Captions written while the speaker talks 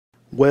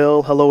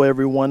Well, hello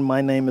everyone.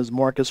 My name is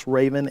Marcus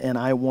Raven, and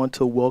I want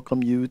to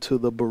welcome you to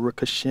the Baruch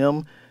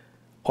HaShem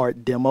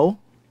art demo,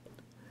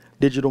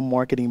 Digital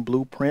Marketing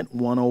Blueprint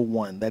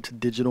 101. That's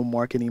Digital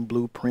Marketing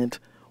Blueprint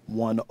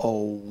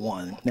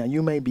 101. Now,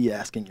 you may be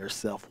asking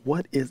yourself,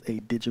 what is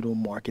a digital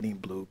marketing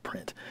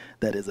blueprint?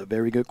 That is a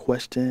very good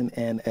question,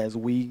 and as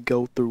we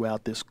go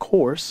throughout this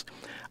course,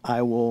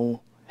 I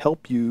will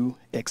help you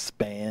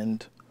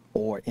expand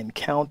or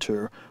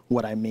encounter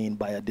what I mean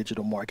by a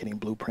digital marketing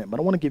blueprint. But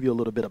I want to give you a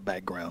little bit of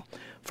background.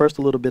 First,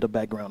 a little bit of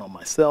background on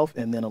myself,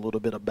 and then a little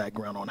bit of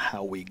background on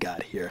how we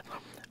got here.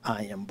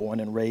 I am born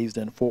and raised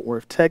in Fort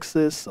Worth,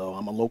 Texas, so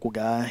I'm a local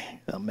guy,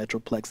 a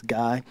Metroplex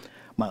guy.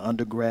 My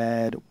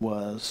undergrad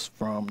was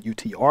from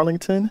UT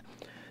Arlington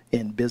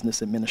in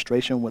business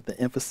administration with the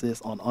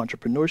emphasis on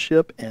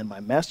entrepreneurship, and my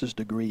master's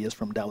degree is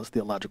from Dallas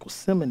Theological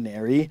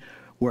Seminary,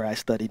 where I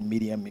studied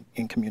media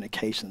and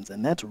communications,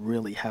 and that's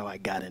really how I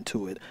got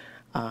into it.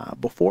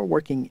 Before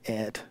working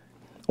at,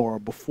 or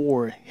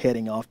before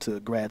heading off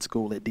to grad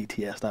school at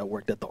DTS, I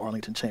worked at the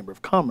Arlington Chamber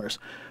of Commerce,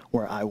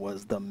 where I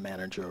was the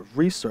manager of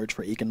research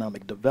for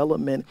economic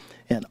development,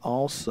 and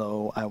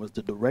also I was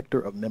the director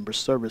of member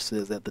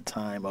services at the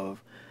time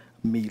of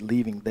me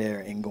leaving there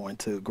and going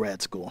to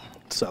grad school.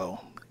 So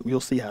you'll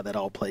see how that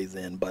all plays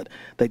in, but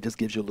that just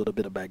gives you a little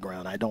bit of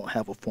background. I don't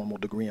have a formal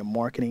degree in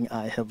marketing.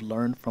 I have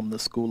learned from the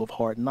School of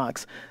Hard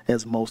Knocks,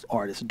 as most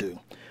artists do.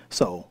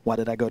 So why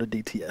did I go to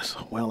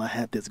DTS? Well, I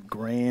had this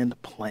grand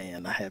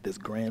plan.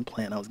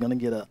 I was going to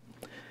get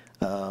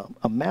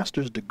a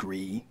master's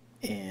degree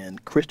in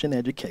Christian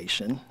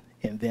education,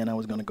 and then I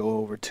was going to go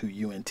over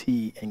to UNT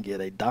and get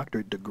a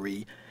doctorate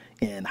degree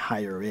in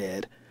higher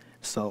ed,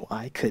 so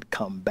I could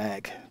come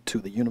back to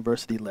the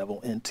university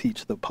level and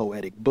teach the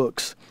poetic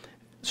books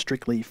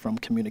strictly from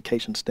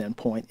communication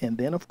standpoint. And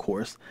then, of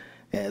course,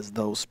 as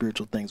those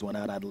spiritual things went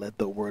out, I'd let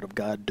the Word of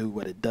God do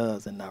what it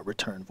does and not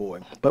return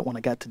void. But when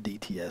I got to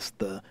DTS,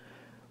 the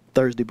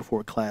Thursday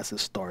before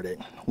classes started,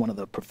 one of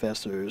the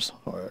professors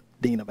or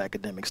dean of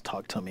academics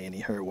talked to me, and he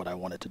heard what I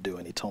wanted to do,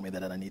 and he told me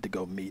that I need to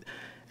go meet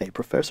a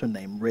professor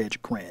named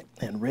Reg Grant.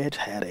 And Reg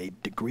had a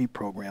degree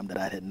program that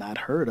I had not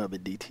heard of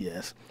at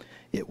DTS.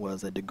 It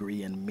was a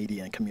degree in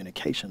media and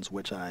communications,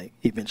 which I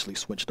eventually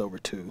switched over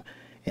to,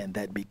 and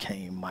that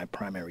became my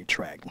primary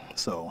track.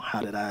 So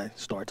how did I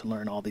start to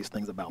learn all these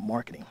things about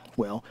marketing?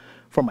 Well,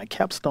 for my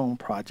capstone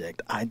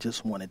project, I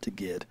just wanted to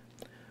get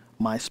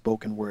my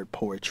spoken word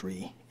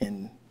poetry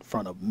in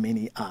front of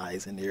many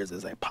eyes and ears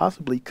as I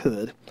possibly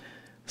could,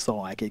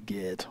 so I could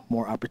get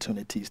more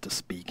opportunities to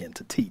speak and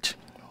to teach.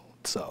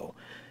 So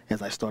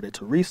as I started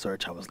to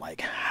research, I was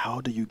like, how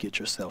do you get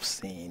yourself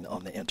seen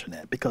on the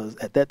internet? Because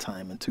at that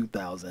time in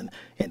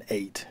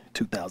 2008,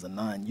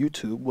 2009,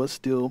 YouTube was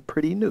still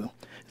pretty new.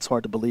 It's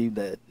hard to believe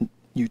that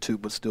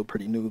YouTube was still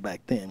pretty new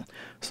back then.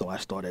 So I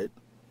started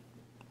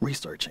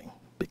researching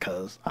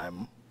because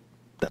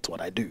that's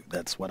what I do.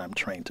 That's what I'm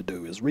trained to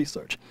do, is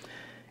research.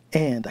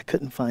 And I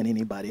couldn't find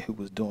anybody who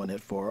was doing it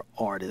for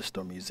artists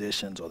or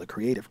musicians or the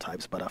creative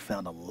types, but I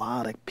found a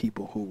lot of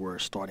people who were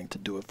starting to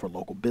do it for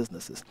local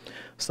businesses.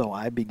 So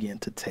I began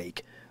to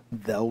take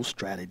those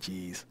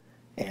strategies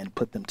and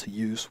put them to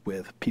use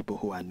with people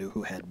who I knew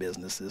who had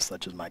businesses,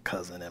 such as my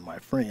cousin and my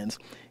friends.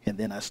 And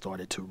then I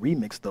started to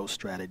remix those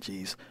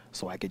strategies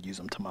so I could use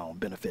them to my own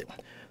benefit.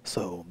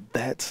 So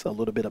that's a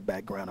little bit of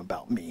background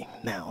about me.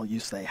 Now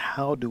you say,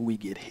 how do we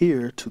get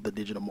here to the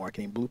digital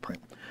marketing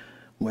blueprint?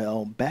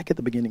 Well, back at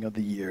the beginning of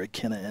the year,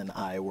 Kenna and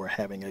I were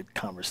having a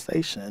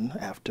conversation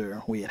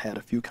after we had had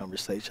a few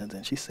conversations,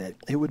 and she said,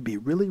 it would be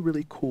really,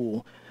 really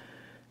cool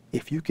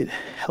if you could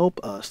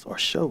help us or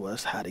show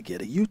us how to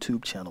get a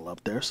YouTube channel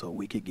up there so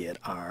we could get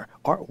our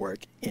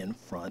artwork in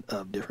front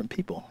of different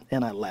people.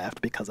 And I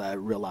laughed because I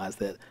realized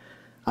that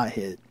I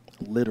had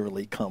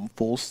literally come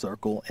full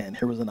circle, and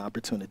here was an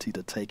opportunity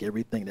to take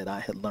everything that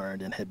I had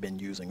learned and had been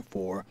using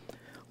for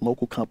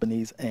local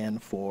companies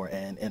and for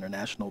an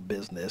international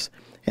business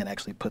and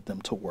actually put them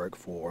to work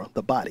for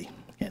the body.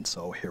 And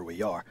so here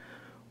we are.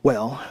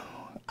 Well,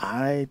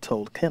 I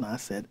told Ken, I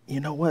said, you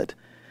know what?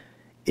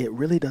 It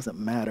really doesn't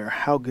matter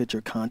how good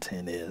your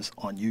content is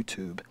on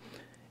YouTube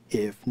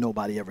if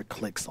nobody ever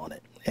clicks on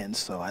it. And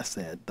so I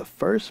said, the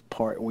first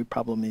part we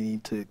probably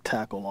need to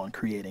tackle on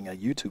creating a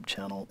YouTube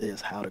channel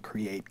is how to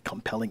create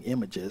compelling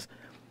images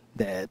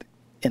that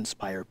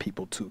inspire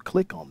people to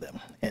click on them.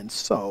 And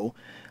so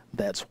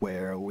that's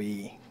where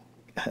we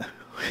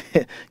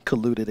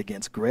colluded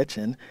against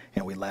Gretchen,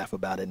 and we laugh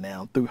about it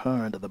now, threw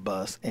her under the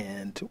bus,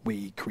 and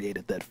we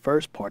created that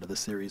first part of the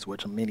series,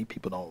 which many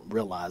people don't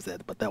realize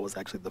that, but that was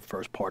actually the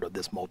first part of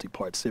this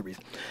multi-part series.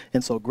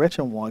 And so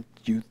Gretchen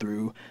walked you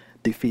through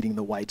defeating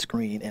the white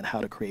screen and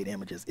how to create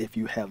images. If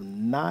you have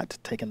not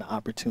taken the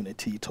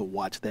opportunity to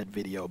watch that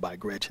video by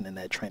Gretchen in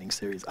that training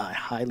series, I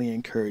highly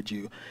encourage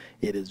you.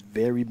 It is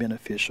very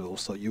beneficial,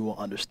 so you will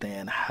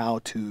understand how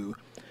to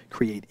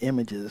create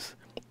images,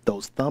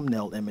 those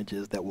thumbnail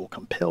images that will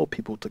compel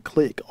people to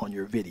click on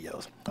your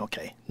videos.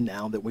 Okay,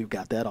 now that we've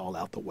got that all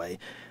out the way,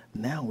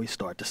 now we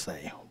start to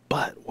say,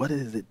 but what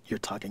is it you're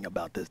talking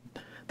about, this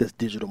this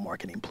digital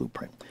marketing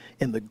blueprint.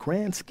 In the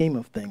grand scheme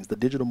of things, the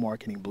digital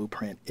marketing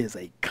blueprint is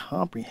a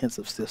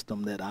comprehensive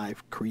system that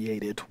I've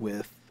created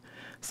with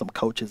some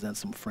coaches and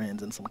some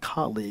friends and some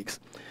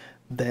colleagues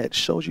that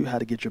shows you how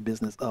to get your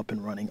business up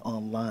and running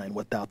online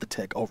without the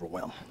tech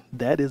overwhelm.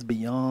 That is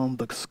beyond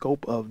the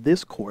scope of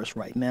this course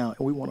right now,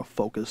 and we want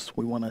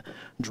to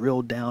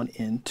drill down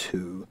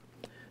into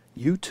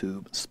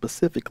YouTube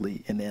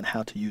specifically, and then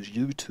how to use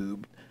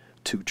YouTube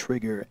to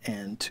trigger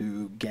and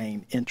to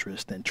gain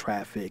interest and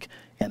traffic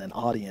and an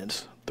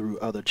audience through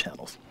other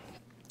channels.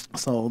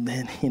 So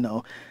then,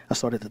 I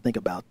started to think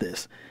about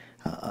this.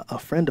 A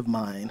friend of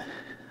mine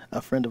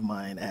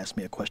asked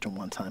me a question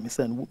one time. He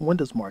said, "When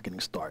does marketing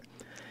start?"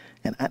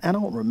 And I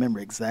don't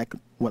remember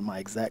what my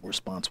exact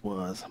response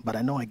was, but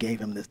I know I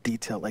gave him this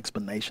detailed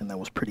explanation that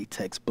was pretty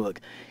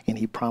textbook, and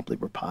he promptly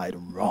replied,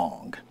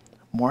 "Wrong.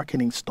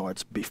 Marketing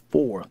starts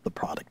before the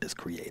product is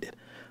created.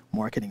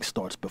 Marketing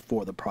starts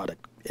before the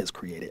product is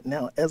created."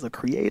 Now, as a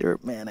creator,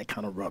 man, it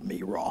kind of rubbed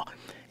me raw.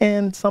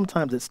 And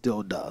sometimes it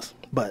still does,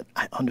 but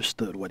I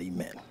understood what he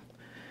meant.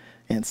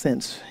 And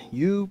since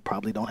you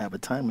probably don't have a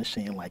time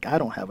machine like I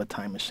don't have a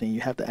time machine,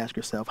 you have to ask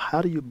yourself,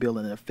 how do you build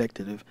an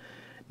effective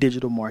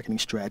digital marketing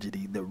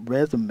strategy that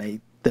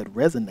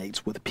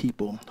resonates with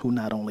people who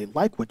not only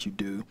like what you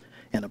do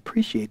and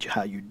appreciate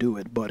how you do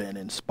it, but are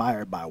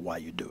inspired by why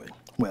you do it?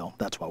 Well,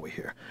 that's why we're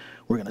here.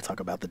 We're going to talk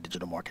about the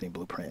digital marketing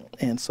blueprint.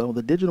 And so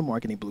the digital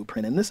marketing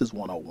blueprint, and this is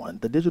 101,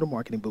 the digital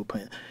marketing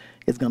blueprint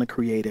is going to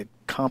create a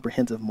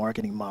comprehensive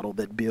marketing model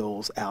that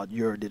builds out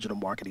your digital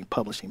marketing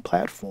publishing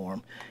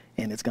platform,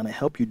 and it's going to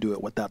help you do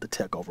it without the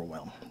tech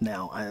overwhelm.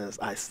 Now, as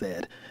I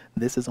said,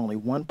 this is only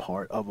one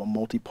part of a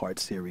multi-part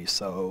series.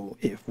 So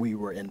if we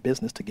were in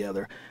business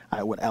together,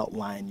 I would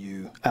outline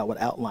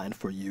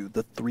for you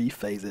the 3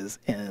 phases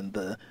and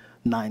the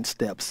 9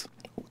 steps,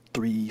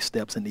 3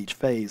 steps in each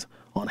phase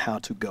on how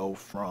to go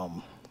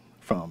from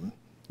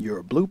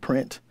your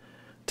blueprint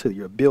to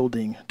your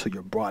building to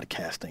your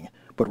broadcasting.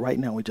 But right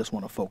now we just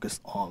want to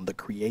focus on the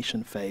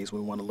creation phase. We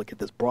want to look at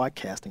this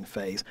broadcasting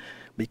phase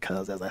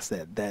because, as I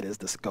said, that is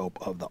the scope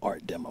of the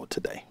art demo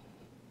today.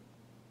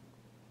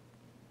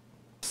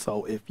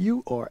 So if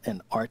you are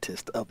an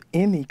artist of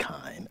any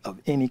kind,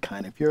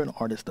 if you're an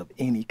artist of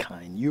any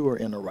kind, you are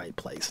in the right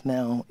place.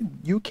 Now,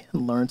 you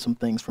can learn some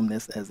things from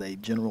this as a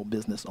general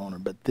business owner,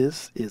 but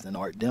this is an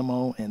art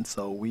demo, and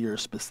so we are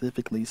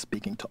specifically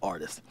speaking to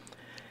artists.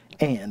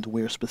 And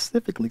we're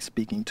specifically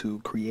speaking to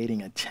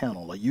creating a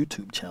channel, a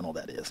YouTube channel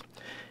that is.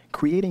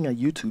 Creating a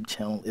YouTube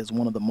channel is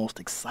one of the most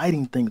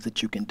exciting things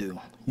that you can do.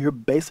 You're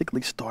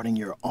basically starting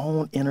your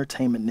own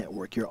entertainment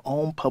network, your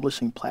own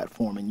publishing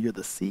platform, and you're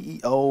the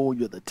CEO,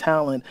 you're the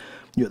talent,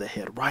 you're the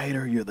head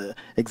writer, you're the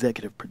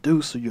executive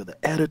producer, you're the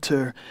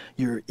editor,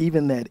 you're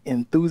even that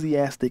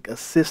enthusiastic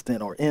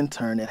assistant or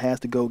intern that has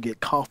to go get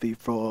coffee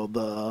for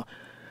the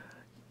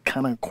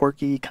kind of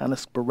quirky, kind of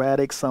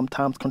sporadic,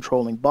 sometimes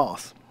controlling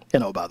boss.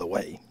 By the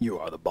way, you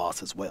are the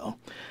boss as well.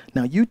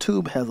 Now,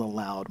 YouTube has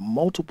allowed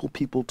multiple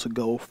people to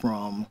go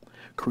from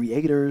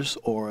creators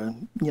or,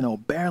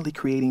 barely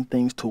creating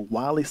things to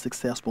wildly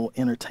successful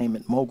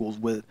entertainment moguls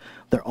with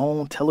their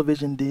own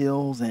television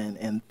deals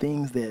and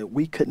things that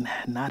we could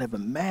not have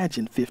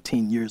imagined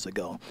 15 years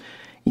ago.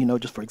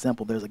 Just for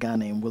example, there's a guy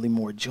named Willie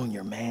Moore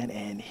Jr., man,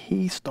 and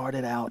he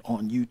started out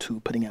on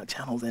YouTube putting out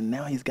channels, and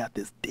now he's got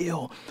this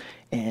deal,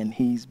 and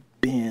he's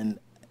been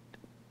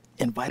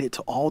invited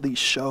to all these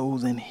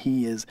shows, and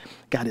he has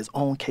got his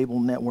own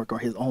cable network or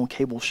his own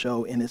cable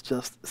show, and it's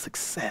just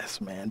success,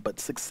 man. But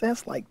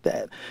success like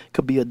that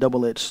could be a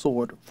double-edged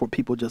sword for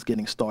people just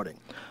getting started.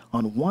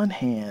 On one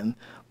hand,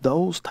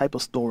 those type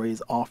of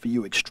stories offer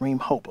you extreme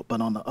hope,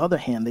 but on the other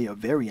hand, they are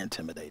very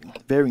intimidating,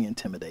 very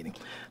intimidating.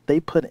 They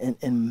put an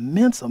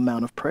immense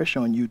amount of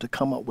pressure on you to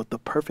come up with the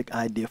perfect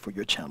idea for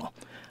your channel.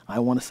 I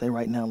want to say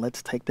right now,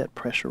 let's take that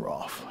pressure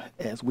off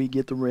as we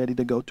get ready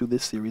to go through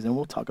this series, and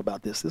we'll talk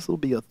about this. This will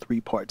be a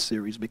 3-part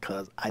series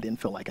because I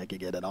didn't feel like I could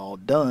get it all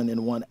done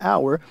in 1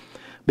 hour,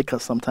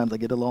 because sometimes I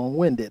get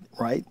long-winded,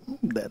 right?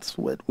 That's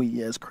what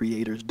we as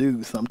creators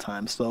do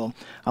sometimes. So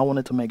I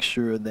wanted to make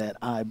sure that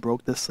I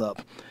broke this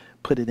up,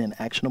 put it in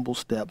actionable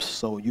steps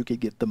so you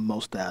could get the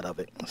most out of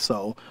it.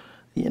 So,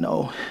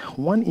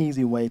 one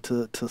easy way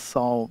to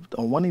solve,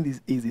 or one of these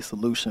easy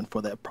solution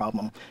for that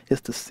problem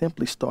is to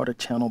simply start a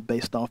channel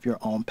based off your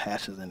own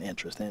passions and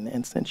interests.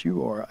 And since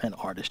you are an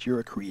artist, you're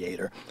a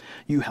creator,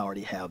 you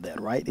already have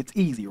that, right? It's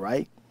easy,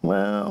 right?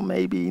 Well,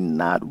 maybe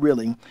not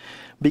really,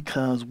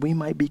 because we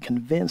might be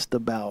convinced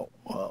about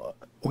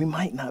we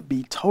might not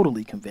be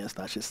totally convinced,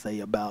 I should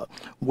say, about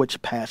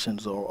which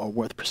passions are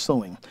worth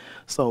pursuing.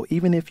 So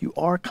even if you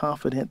are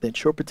confident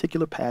that your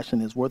particular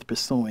passion is worth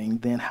pursuing,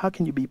 then how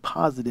can you be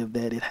positive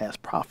that it has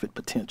profit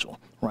potential,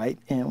 right?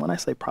 And when I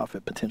say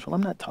profit potential,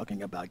 I'm not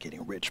talking about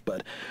getting rich,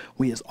 but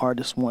we as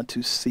artists want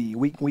to see,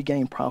 we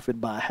gain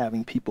profit by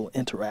having people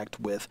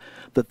interact with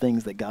the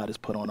things that God has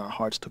put on our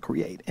hearts to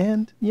create.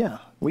 And yeah,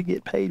 we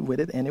get paid with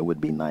it, and it would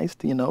be nice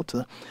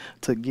to,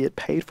 to get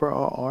paid for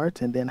our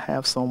art and then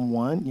have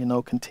someone,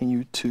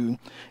 continue to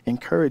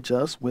encourage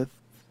us with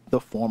the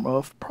form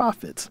of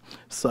profits.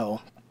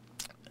 So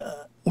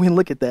we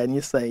look at that and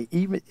you say,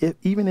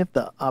 even if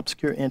the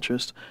obscure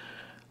interest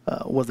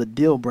was a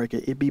deal breaker,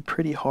 it'd be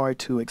pretty hard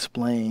to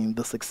explain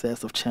the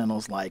success of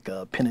channels like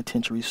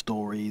Penitentiary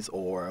Stories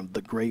or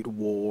The Great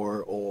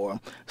War or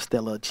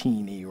Stella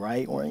Cheney,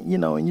 right? Or, you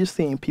know, and you're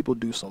seeing people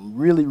do some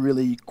really,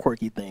 really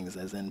quirky things,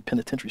 as in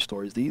Penitentiary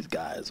Stories. These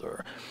guys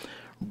are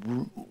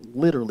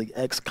literally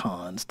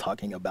ex-cons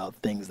talking about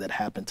things that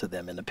happened to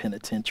them in the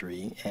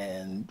penitentiary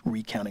and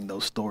recounting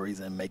those stories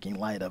and making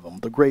light of them.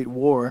 The Great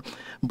War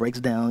breaks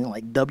down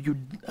like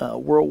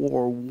World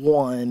War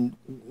One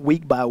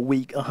week by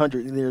week,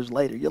 100 years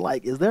later. You're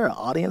like, is there an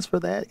audience for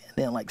that? And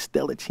then like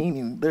Stella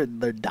Cheney, they're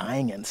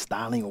dying and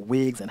styling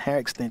wigs and hair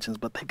extensions,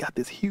 but they've got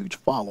this huge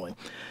following.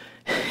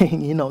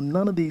 You know,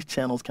 none of these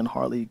channels can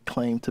hardly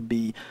claim to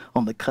be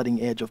on the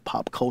cutting edge of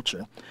pop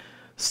culture.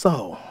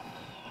 So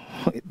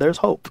there's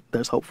hope.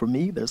 There's hope for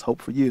me. There's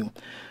hope for you.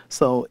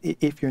 So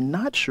if you're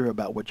not sure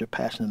about what you're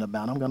passionate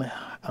about, I'm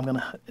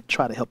gonna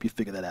try to help you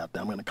figure that out.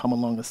 I'm gonna come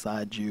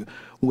alongside you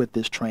with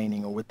this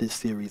training or with this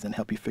series and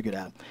help you figure it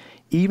out.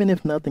 Even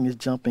if nothing is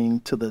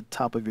jumping to the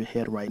top of your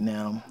head right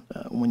now,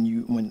 when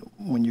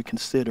you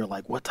consider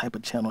like what type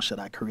of channel should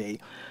I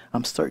create,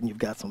 I'm certain you've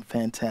got some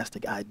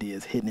fantastic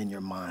ideas hidden in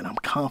your mind. I'm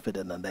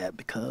confident in that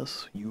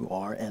because you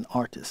are an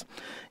artist.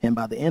 And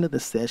by the end of the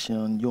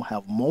session, you'll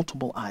have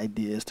multiple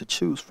ideas to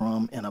choose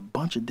from and a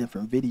bunch of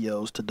different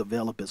videos to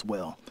develop as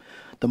well.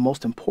 The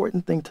most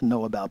important thing to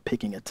know about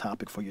picking a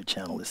topic for your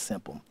channel is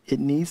simple. It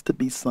needs to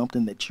be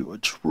something that you are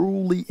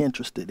truly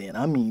interested in.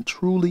 I mean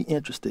truly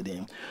interested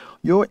in.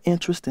 Your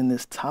interest in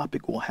this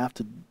topic will have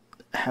to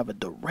have a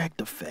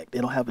direct effect.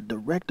 It'll have a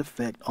direct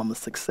effect on the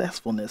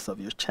successfulness of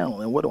your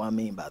channel. And what do I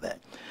mean by that?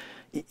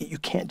 You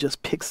can't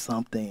just pick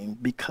something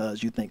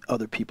because you think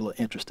other people are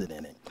interested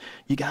in it.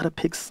 You got to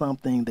pick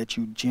something that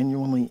you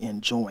genuinely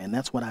enjoy, and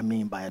that's what I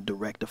mean by a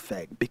direct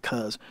effect,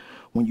 because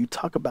when you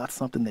talk about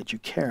something that you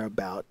care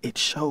about, it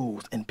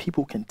shows and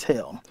people can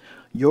tell.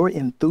 Your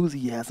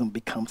enthusiasm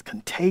becomes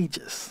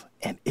contagious,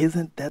 and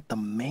isn't that the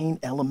main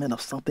element of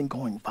something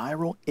going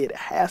viral? It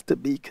has to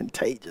be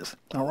contagious,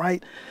 all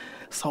right?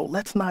 So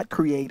let's not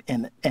create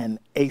an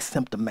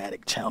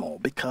asymptomatic channel,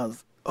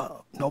 because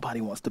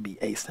nobody wants to be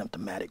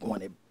asymptomatic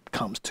when it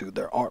comes to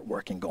their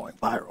artwork and going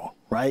viral,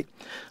 right?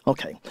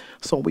 Okay,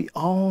 so we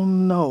all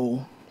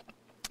know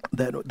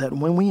that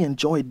when we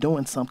enjoy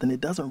doing something,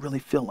 it doesn't really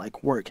feel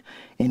like work.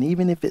 And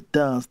even if it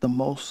does,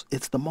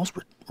 it's the most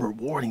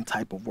rewarding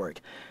type of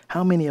work.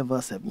 How many of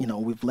us have,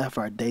 we've left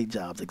our day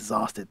jobs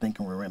exhausted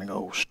thinking we're going to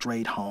go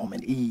straight home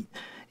and eat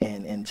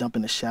and jump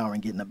in the shower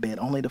and get in the bed,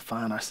 only to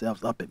find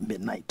ourselves up at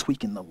midnight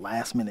tweaking the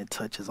last minute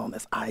touches on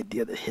this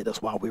idea that hit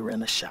us while we were in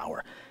the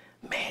shower.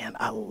 Man,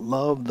 I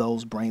love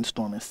those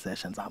brainstorming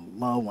sessions. I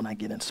love when I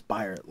get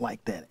inspired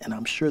like that, and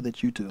I'm sure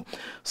that you do.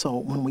 So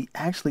when we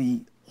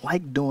actually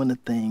like doing the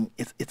thing,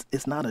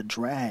 it's not a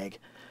drag.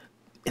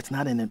 It's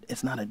not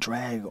a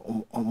drag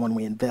on when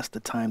we invest the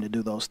time to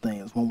do those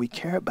things. When we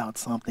care about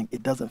something,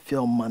 it doesn't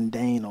feel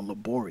mundane or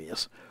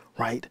laborious,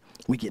 right?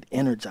 We get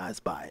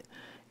energized by it.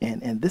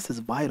 And this is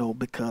vital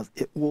because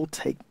it will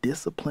take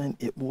discipline,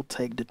 it will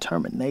take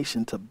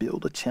determination to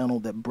build a channel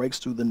that breaks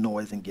through the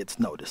noise and gets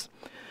noticed.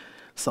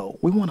 So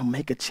we want to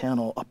make a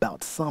channel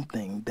about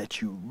something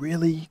that you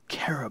really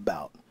care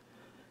about,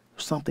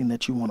 something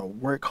that you want to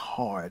work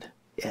hard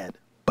at,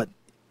 but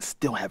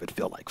still have it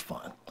feel like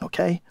fun,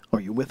 okay? Are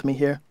you with me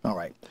here? All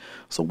right.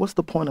 So what's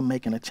the point of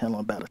making a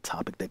channel about a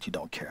topic that you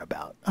don't care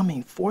about? I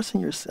mean,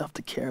 forcing yourself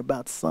to care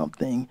about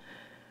something,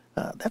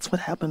 that's what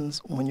happens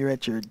when you're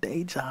at your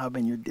day job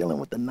and you're dealing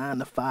with the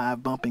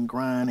 9-to-5 bump and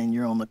grind and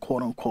you're on the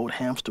quote-unquote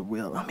hamster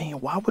wheel. I mean,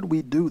 why would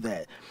we do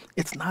that?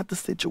 It's not the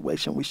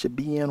situation we should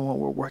be in when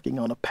we're working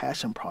on a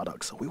passion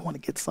product. So we want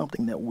to get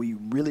something that we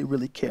really,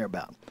 really care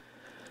about.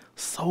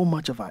 So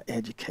much of our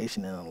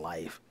education in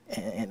life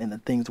and the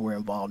things we're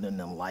involved in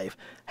life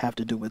have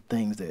to do with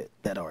things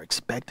that are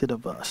expected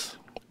of us.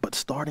 But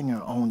starting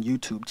our own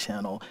YouTube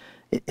channel,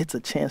 it's a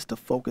chance to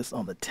focus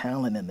on the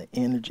talent and the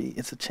energy.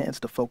 It's a chance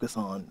to focus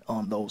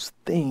on those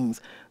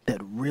things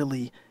that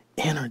really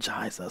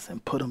energize us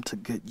and put them to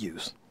good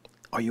use.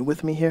 Are you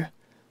with me here?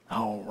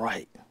 All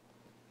right.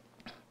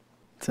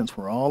 Since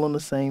we're all on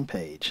the same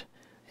page,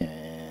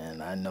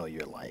 and I know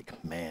you're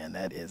like, man,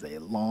 that is a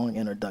long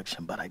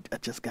introduction, but I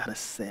just got to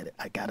set it.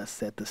 I got to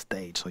set the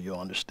stage so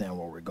you'll understand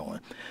where we're going.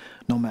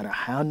 No matter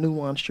how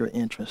nuanced your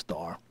interests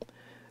are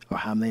or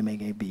how they may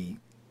be,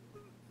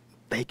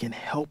 they can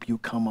help you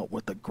come up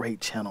with a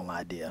great channel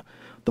idea.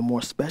 The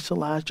more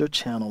specialized your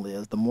channel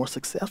is, the more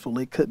successful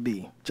it could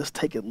be. Just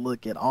take a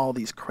look at all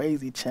these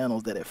crazy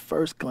channels that at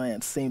first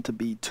glance seem to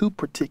be too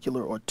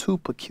particular or too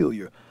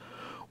peculiar.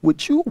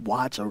 Would you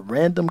watch a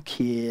random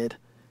kid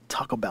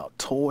talk about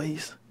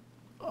toys?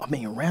 I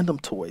mean, random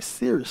toys,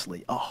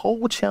 seriously. A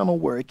whole channel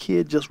where a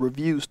kid just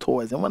reviews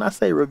toys. And when I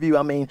say review,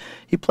 I mean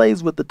he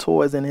plays with the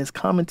toys and his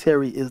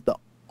commentary is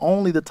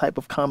only the type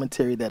of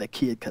commentary that a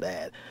kid could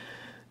add.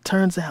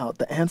 Turns out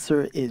the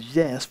answer is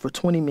yes for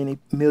 20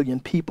 million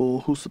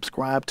people who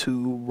subscribe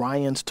to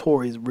Ryan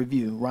Toy's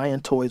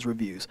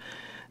reviews.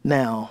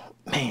 Now,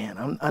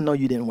 man, I know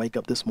you didn't wake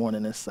up this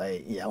morning and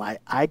say, yeah, like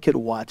I could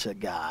watch a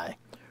guy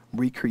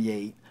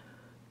recreate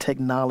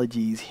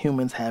technologies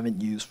humans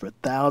haven't used for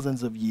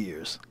thousands of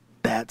years.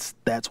 That's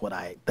what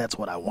I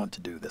want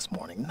to do this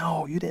morning.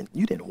 No, you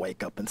didn't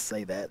wake up and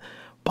say that.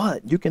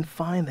 But you can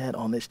find that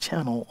on this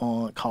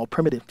channel called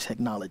Primitive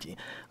Technology,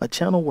 a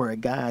channel where a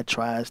guy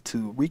tries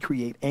to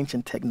recreate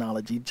ancient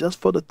technology just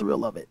for the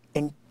thrill of it.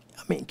 And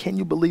I mean, can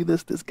you believe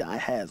this? This guy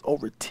has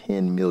over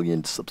 10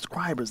 million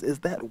subscribers. Is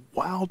that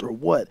wild or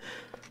what?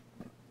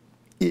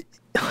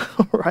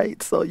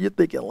 Right? So you're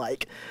thinking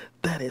like,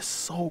 that is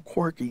so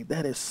quirky.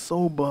 That is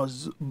so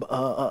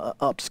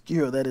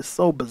obscure. That is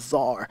so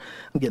bizarre.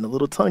 I'm getting a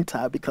little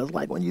tongue-tied because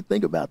like when you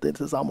think about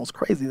this, it's almost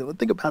crazy.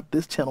 Think about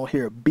this channel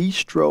here,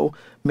 Bistro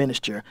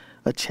Minister,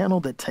 a channel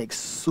that takes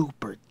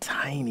super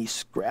tiny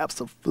scraps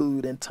of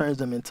food and turns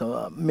them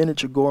into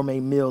miniature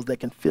gourmet meals that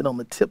can fit on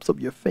the tips of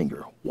your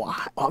finger.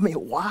 Why? I mean,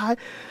 why?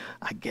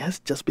 I guess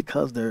just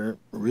because they're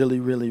really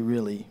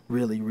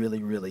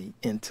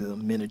into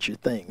miniature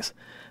things.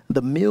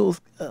 The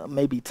meals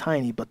may be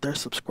tiny, but their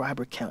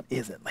subscriber count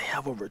isn't. They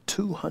have over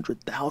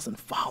 200,000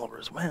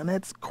 followers. Man,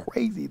 that's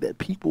crazy that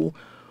people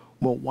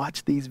will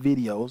watch these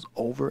videos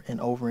over and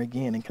over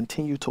again and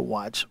continue to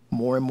watch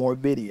more and more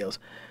videos.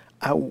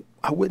 I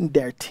wouldn't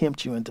dare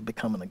tempt you into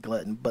becoming a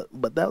glutton, but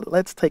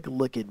let's take a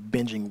look at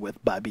Binging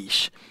with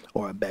Babish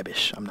or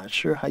Babish. I'm not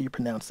sure how you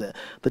pronounce that.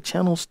 The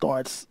channel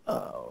stars,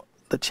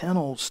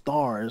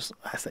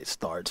 I say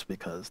starts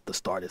because the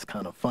start is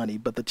kind of funny,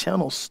 but the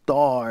channel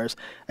stars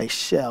a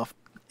chef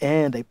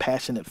and a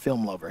passionate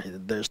film lover.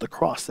 There's the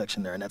cross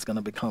section there, and that's going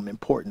to become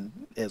important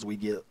as we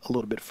get a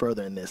little bit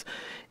further in this.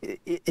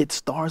 It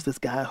stars this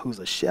guy who's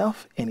a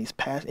chef, and he's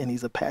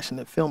a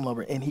passionate film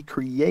lover, and he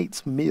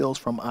creates meals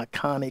from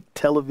iconic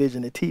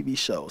television and TV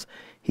shows.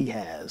 He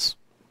has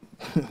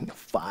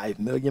 5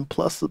 million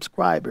plus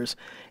subscribers,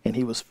 and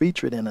he was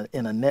featured in a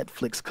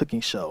Netflix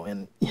cooking show,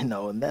 and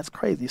and that's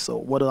crazy. So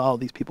what do all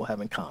these people have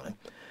in common?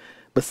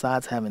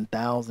 Besides having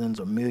thousands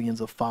or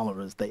millions of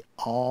followers, they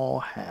all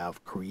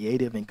have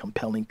creative and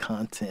compelling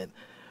content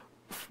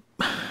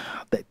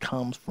that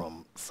comes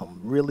from some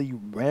really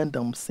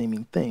random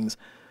seeming things,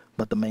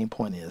 but the main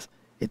point is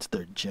it's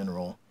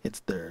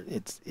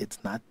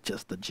not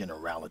just the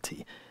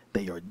generality.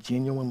 They are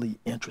genuinely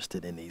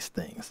interested in these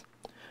things.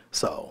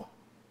 So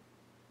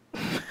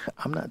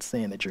I'm not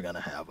saying that you're going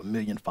to have 1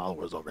 million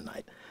followers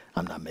overnight.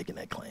 I'm not making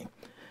that claim.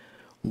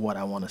 What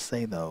I want to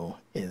say, though,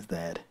 is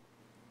that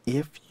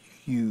if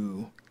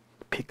you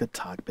pick a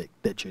topic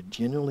that you're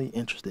genuinely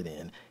interested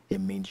in,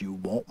 it means you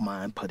won't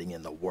mind putting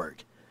in the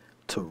work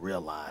to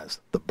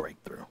realize the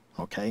breakthrough.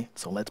 Okay?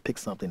 So let's pick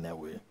something that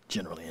we're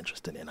generally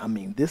interested in. I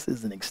mean, this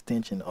is an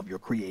extension of your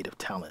creative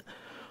talent.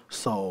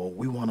 So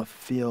we want to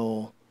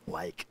feel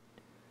like,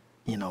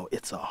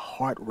 it's a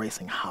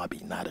heart-racing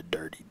hobby, not a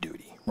dirty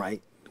duty,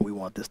 right? We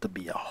want this to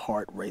be a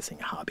heart-racing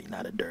hobby,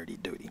 not a dirty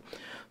duty.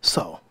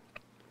 So,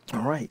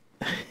 all right.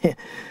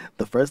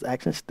 The first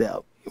action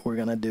step we're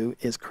going to do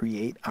is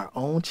create our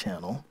own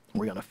channel.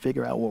 We're going to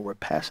figure out what we're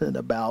passionate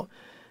about,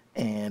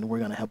 and we're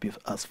going to help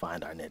us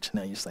find our niche.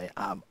 Now you say,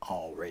 I'm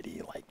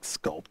already like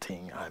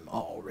sculpting, I'm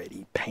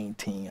already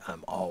painting,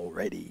 I'm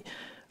already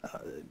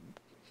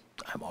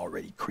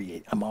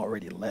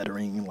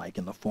lettering like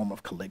in the form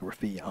of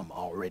calligraphy, I'm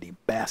already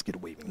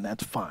basket weaving.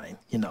 That's fine.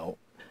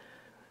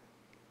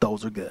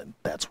 Those are good.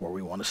 That's where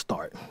we want to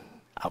start.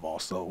 I've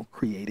also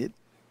created,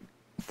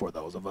 for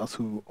those of us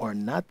who are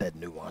not that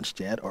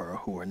nuanced yet or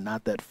who are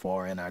not that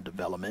far in our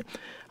development,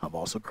 I've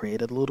also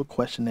created a little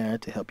questionnaire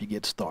to help you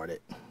get started.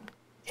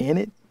 In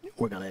it,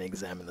 we're going to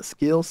examine the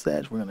skill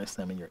sets, we're going to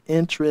examine your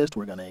interest,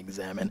 we're going to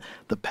examine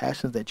the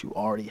passions that you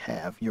already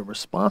have. Your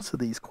response to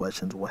these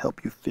questions will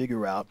help you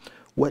figure out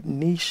what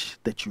niche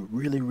that you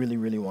really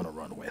want to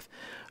run with.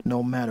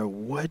 No matter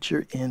what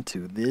you're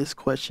into, this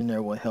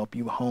questionnaire will help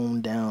you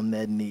hone down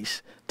that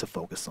niche to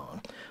focus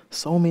on.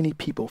 So many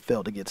people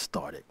fail to get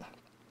started.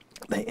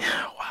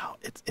 Wow,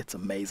 it's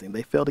amazing.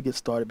 They fail to get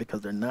started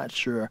because they're not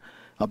sure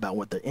about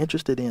what they're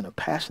interested in or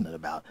passionate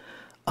about.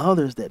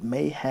 Others that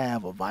may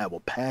have a viable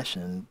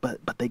passion, but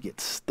they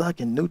get stuck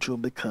in neutral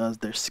because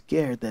they're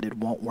scared that it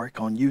won't work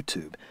on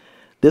YouTube.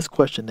 This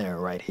questionnaire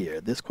right here,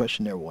 this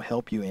questionnaire will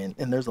help you and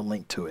there's a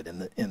link to it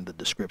in the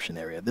description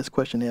area. This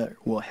questionnaire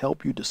will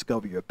help you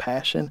discover your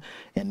passion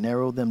and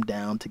narrow them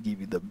down to give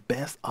you the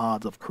best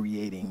odds of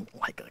creating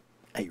like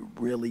a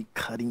really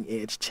cutting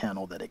edge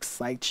channel that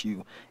excites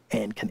you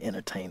and can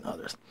entertain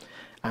others.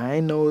 I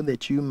know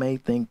that you may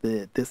think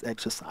that this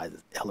exercise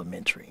is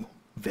elementary,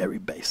 very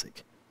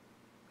basic,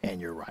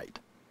 and you're right.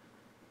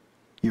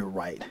 You're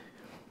right.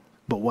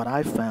 But what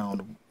I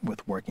found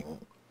with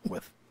working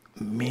with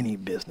many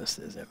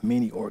businesses and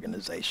many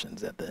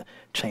organizations at the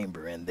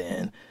chamber and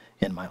then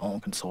in my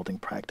own consulting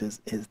practice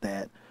is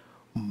that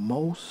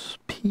most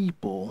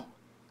people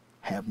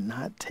have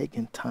not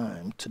taken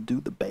time to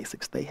do the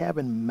basics. They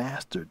haven't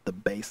mastered the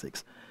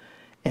basics.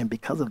 And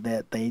because of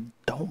that, they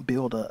don't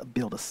build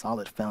a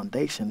solid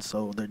foundation,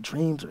 so their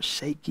dreams are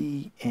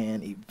shaky,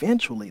 and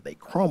eventually they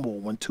crumble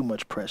when too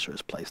much pressure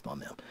is placed on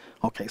them.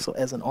 Okay, so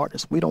as an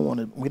artist, we don't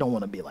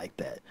want to be like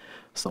that.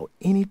 So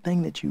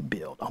anything that you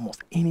build,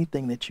 almost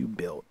anything that you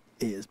build,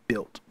 is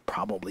built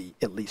probably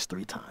at least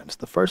 3 times.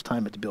 The first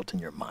time it's built in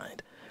your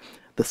mind.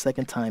 The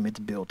second time it's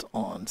built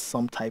on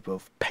some type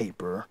of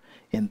paper,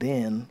 and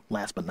then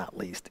last but not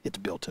least, it's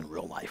built in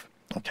real life.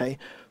 Okay,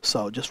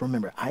 so just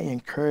remember, I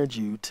encourage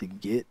you to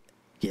get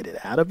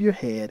it out of your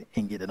head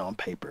and get it on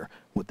paper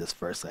with this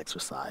first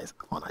exercise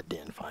on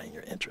identifying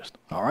your interest.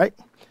 All right,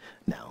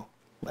 now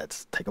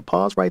let's take a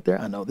pause right there.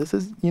 I know this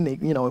is unique.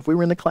 If we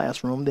were in the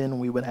classroom, then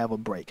we would have a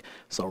break.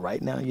 So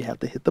right now you have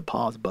to hit the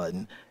pause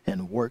button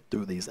and work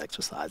through these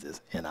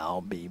exercises, and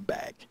I'll be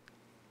back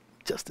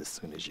just as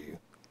soon as you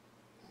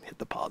hit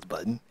the pause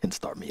button and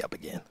start me up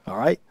again. All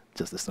right,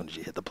 just as soon as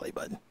you hit the play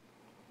button.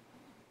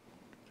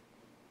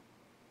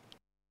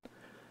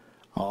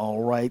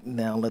 All right,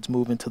 now let's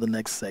move into the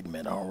next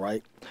segment. All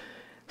right,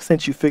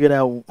 since you figured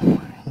out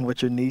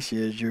what your niche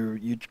is,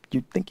 you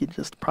think you're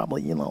just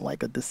probably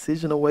like a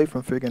decision away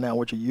from figuring out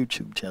what your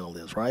YouTube channel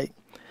is, right?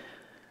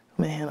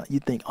 Man, you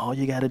think all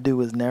you got to do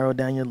is narrow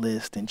down your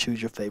list and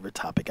choose your favorite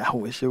topic. I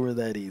wish it were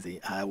that easy.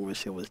 I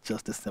wish it was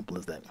just as simple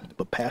as that.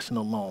 But passion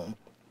alone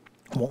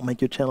won't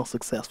make your channel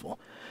successful.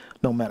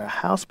 No matter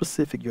how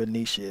specific your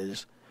niche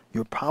is,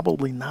 you're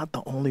probably not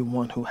the only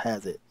one who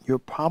has it. You're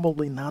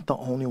probably not the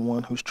only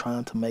one who's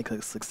trying to make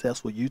a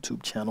successful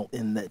YouTube channel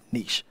in that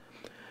niche.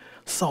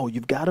 So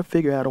you've got to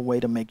figure out a way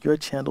to make your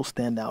channel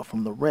stand out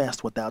from the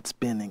rest without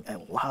spending a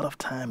lot of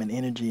time and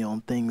energy on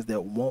things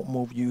that won't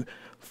move you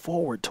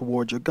forward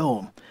towards your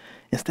goal.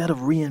 Instead of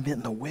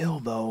reinventing the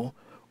wheel, though,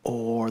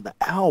 or the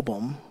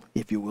album,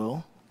 if you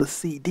will, the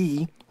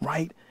CD,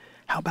 right?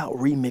 How about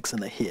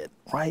remixing a hit,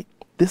 right?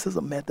 This is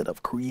a method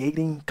of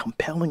creating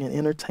compelling and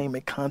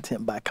entertainment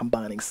content by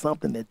combining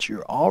something that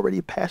you're already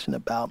passionate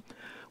about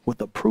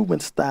with a proven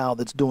style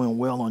that's doing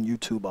well on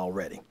YouTube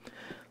already.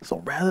 So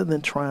rather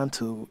than trying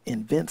to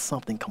invent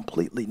something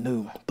completely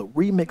new, the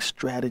remix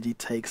strategy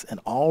takes an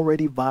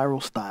already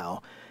viral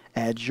style,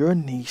 adds your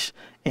niche,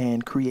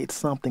 and creates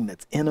something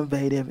that's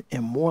innovative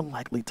and more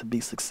likely to be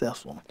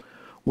successful.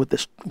 With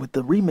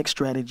the remix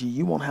strategy,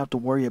 you won't have to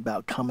worry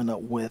about coming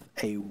up with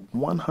a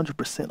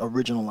 100%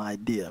 original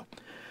idea.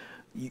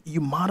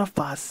 You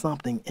modify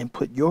something and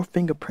put your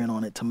fingerprint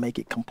on it to make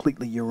it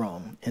completely your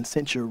own. And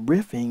since you're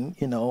riffing,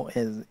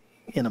 as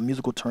in a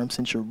musical term,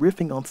 since you're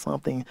riffing on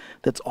something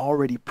that's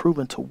already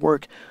proven to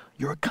work,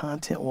 your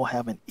content will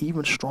have an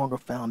even stronger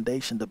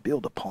foundation to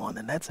build upon.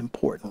 And that's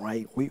important,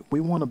 right? We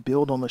want to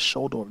build on the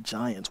shoulder of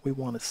giants. We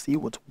want to see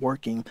what's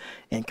working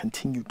and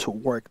continue to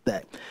work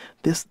that.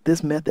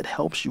 This method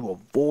helps you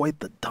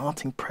avoid the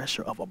daunting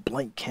pressure of a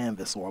blank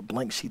canvas or a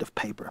blank sheet of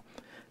paper.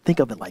 Think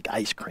of it like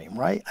ice cream,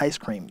 right? Ice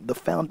cream. The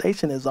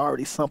foundation is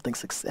already something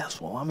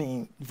successful. I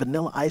mean,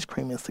 vanilla ice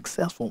cream is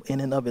successful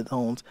in and of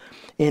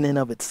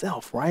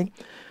itself, right?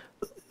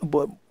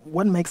 But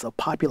what makes a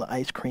popular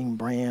ice cream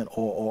brand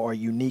or a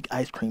unique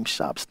ice cream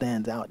shop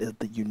stands out is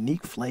the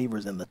unique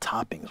flavors and the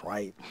toppings,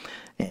 right?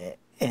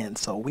 And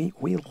so we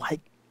like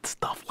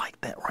stuff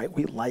like that, right?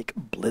 We like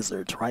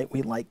blizzards, right?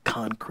 We like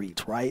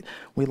concretes, right?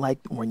 We like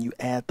when you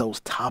add those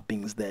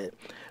toppings that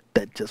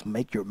just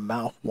make your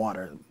mouth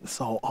water.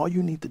 So all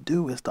you need to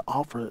do is to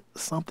offer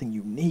something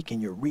unique in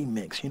your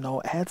remix.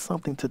 Add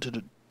something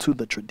to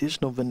the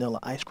traditional vanilla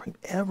ice cream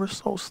ever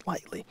so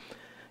slightly.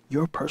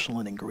 Your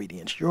personal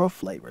ingredients, your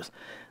flavors.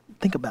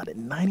 Think about it.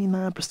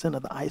 99%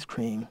 of the ice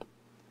cream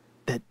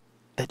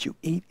that you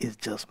eat is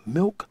just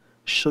milk,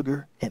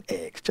 sugar, and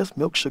eggs. Just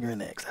milk, sugar,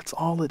 and eggs. That's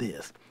all it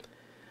is.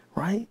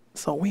 Right?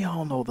 So we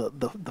all know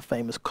the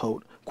famous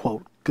quote,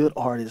 good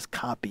artists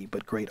copy,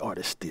 but great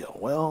artists steal.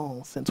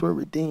 Well, since we're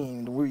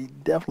redeemed, we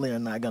definitely are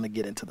not going to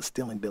get into the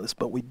stealing business,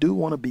 but we do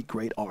want to be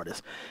great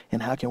artists.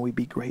 And how can we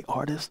be great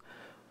artists?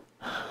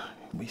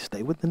 We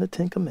stay within the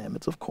 10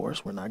 Commandments, of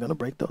course. We're not going to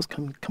break those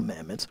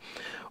commandments,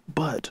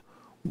 but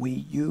we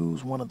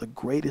use one of the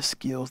greatest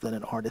skills that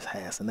an artist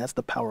has, and that's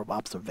the power of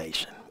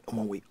observation. And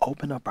when we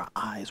open up our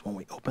eyes, when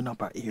we open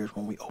up our ears,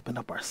 when we open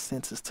up our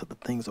senses to the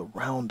things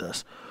around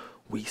us,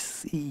 we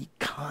see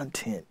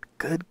content.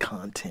 Good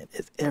content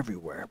is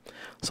everywhere.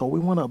 So we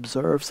want to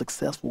observe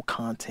successful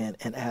content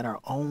and add our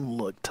own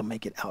look to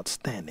make it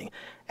outstanding,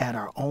 add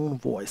our own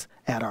voice,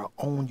 add our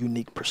own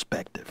unique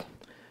perspective.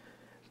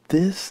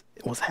 This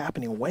was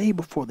happening way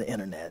before the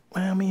internet.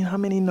 I mean, how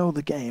many know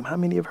the game? How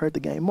many have heard the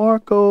game?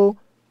 Marco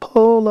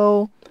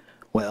Polo.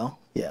 Well,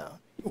 yeah,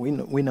 we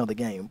know the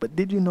game. But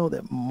did you know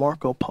that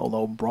Marco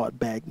Polo brought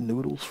back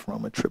noodles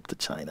from a trip to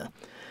China?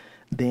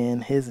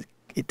 Then his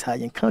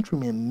Italian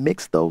countrymen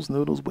mixed those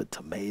noodles with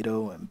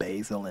tomato and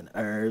basil and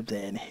herbs,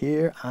 and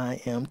here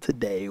I am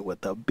today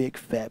with a big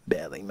fat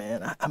belly,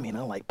 man. I mean,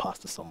 I like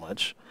pasta so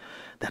much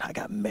that I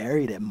got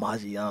married at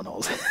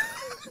Maggiano's.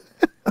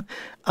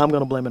 I'm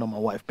going to blame it on my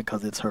wife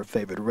because it's her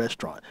favorite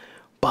restaurant,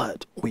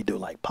 but we do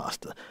like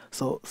pasta.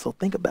 So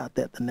think about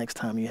that the next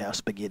time you have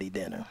spaghetti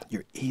dinner.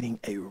 You're eating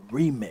a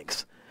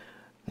remix.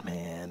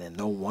 man, and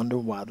no wonder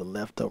why the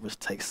leftovers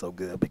taste so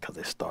good, because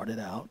they started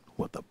out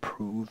with a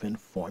proven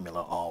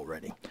formula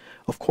already.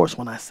 Of course,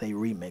 when I say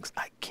remix,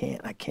 I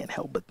can't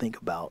help but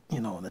think about,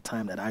 in the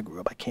time that I grew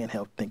up, I can't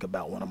help think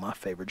about one of my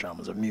favorite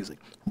genres of music,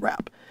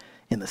 rap.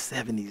 In the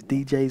 70s,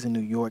 DJs in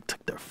New York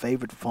took their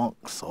favorite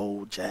funk,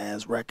 soul,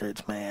 jazz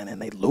records, man,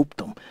 and they looped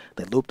them.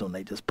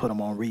 They just put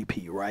them on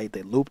repeat, right?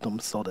 They looped them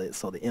so the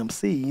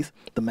MCs,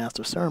 the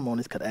master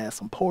ceremonies, could add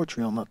some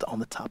poetry on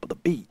the top of the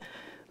beat.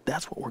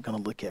 That's what we're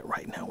going to look at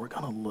right now. We're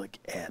going to look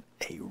at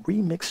a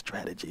remix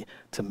strategy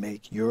to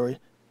make your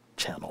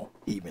channel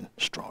even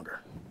stronger.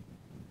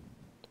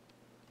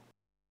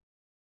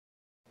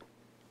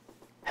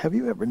 Have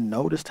you ever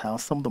noticed how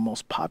some of the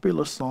most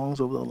popular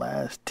songs over the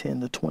last 10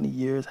 to 20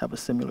 years have a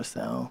similar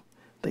sound?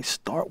 They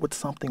start with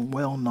something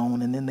well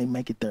known and then they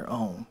make it their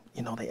own.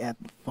 They add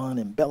fun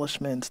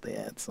embellishments, they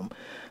add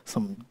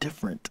some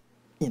different,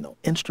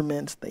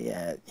 instruments, they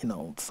add,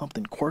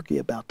 something quirky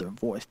about their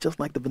voice, just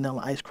like the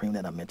Vanilla Ice Cream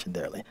that I mentioned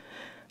earlier.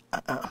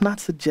 I'm not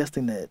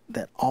suggesting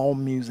that all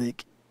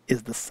music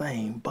is the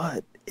same,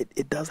 but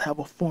it does have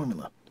a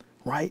formula,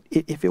 right?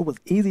 If it was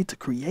easy to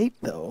create,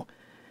 though,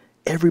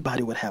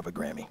 everybody would have a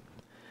Grammy.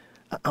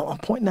 I'm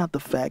pointing out the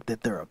fact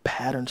that there are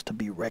patterns to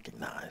be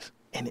recognized,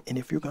 and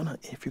if you're gonna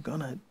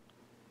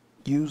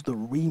use the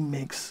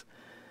remix,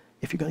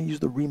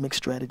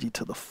 strategy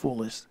to the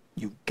fullest,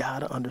 you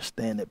gotta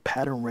understand that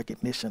pattern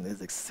recognition is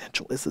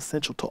essential. It's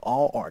essential to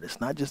all artists,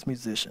 not just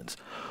musicians.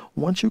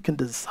 Once you can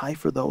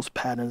decipher those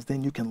patterns,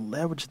 then you can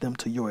leverage them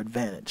to your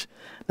advantage.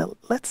 Now,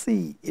 let's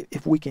see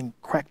if we can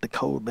crack the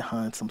code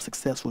behind some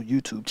successful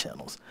YouTube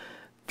channels.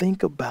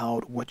 Think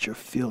about what you're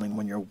feeling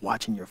when you're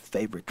watching your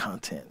favorite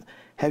content.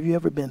 Have you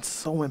ever been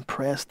so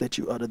impressed that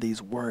you utter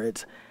these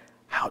words?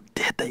 How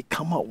did they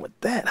come up with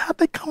that? How'd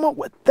they come up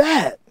with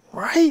that?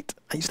 Right?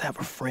 I used to have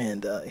a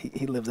friend.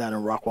 He lives out in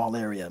Rockwall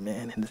area,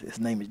 man. And his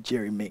name is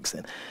Jerry Mix.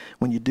 And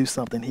when you do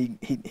something,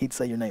 he'd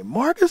say your name,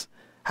 Marcus.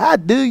 How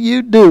do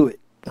you do it?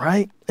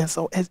 Right? And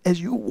so as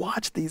you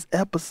watch these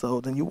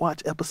episodes, and you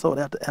watch episode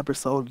after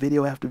episode,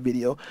 video after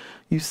video,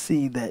 you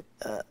see that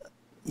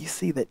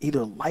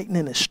either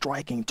lightning is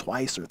striking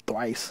twice or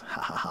thrice,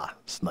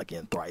 snuck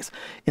in thrice,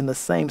 in the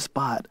same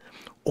spot,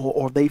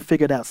 or they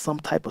figured out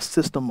some type of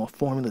system or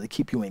formula to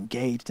keep you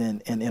engaged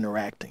and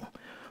interacting.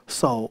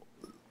 So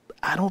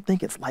I don't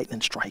think it's lightning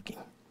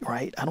striking,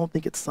 right? I don't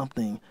think it's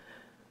something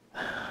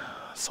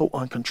so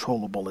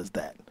uncontrollable as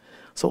that.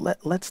 So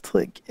let's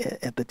look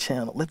at the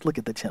channel. Let's look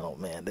at the channel,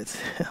 man.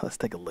 Let's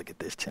take a look at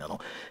this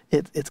channel.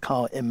 It's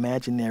called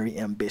Imaginary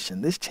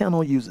Ambition. This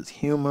channel uses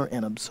humor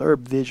and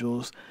absurd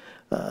visuals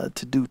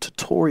to do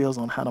tutorials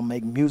on how to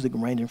make music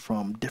ranging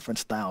from different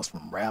styles,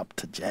 from rap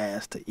to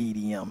jazz to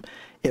EDM.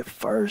 At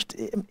first,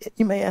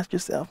 you may ask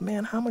yourself,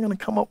 man, how am I going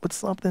to come up with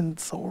something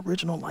so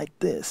original like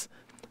this?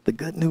 The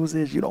good news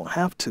is you don't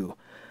have to.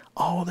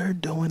 All they're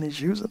doing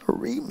is using a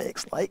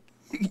remix. Like,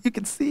 you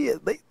can see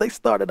it. They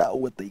started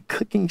out with the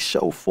cooking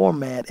show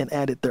format and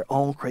added their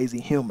own crazy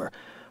humor,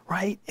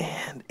 right?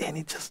 And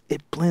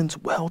it blends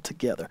well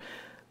together.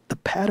 The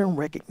pattern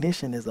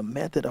recognition is a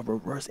method of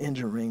reverse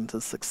engineering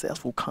to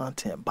successful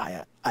content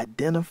by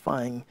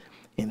identifying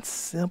in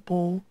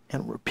simple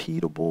and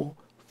repeatable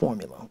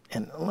formula.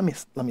 And let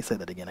me say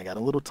that again. I got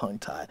a little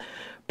tongue-tied.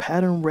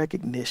 Pattern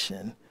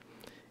recognition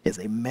is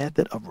a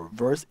method of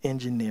reverse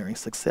engineering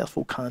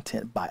successful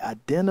content by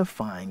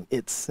identifying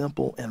its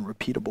simple and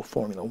repeatable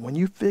formula. When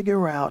you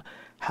figure out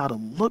how to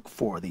look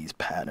for these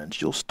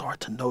patterns, you'll start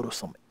to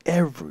notice them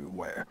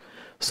everywhere.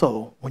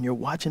 So when you're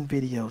watching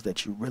videos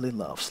that you really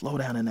love, slow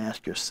down and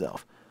ask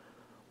yourself,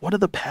 what are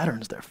the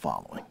patterns they're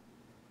following?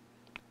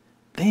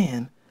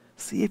 Then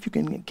see if you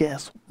can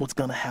guess what's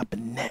going to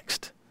happen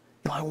next.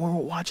 Like when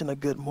we're watching a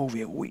good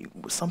movie,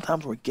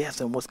 sometimes we're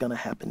guessing what's going to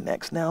happen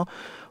next. Now,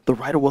 the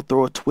writer will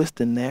throw a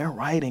twist in there,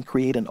 right, and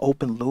create an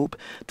open loop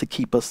to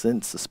keep us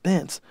in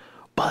suspense.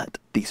 But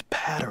these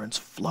patterns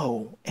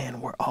flow,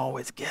 and we're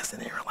always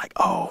guessing. And we're like,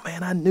 oh,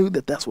 man, I knew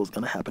that's what's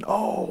going to happen.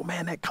 Oh,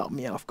 man, that caught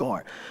me off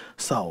guard.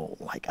 So,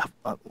 like,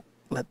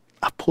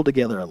 I pulled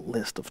together a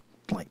list of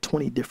like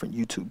 20 different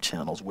YouTube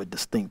channels with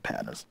distinct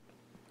patterns.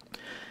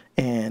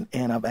 And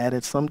I've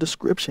added some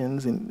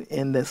descriptions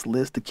in this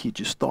list to keep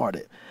you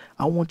started.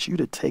 I want you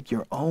to take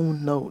your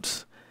own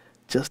notes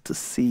just to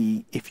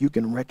see if you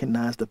can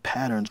recognize the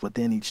patterns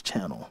within each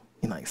channel.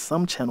 Like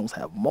some channels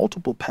have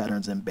multiple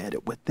patterns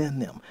embedded within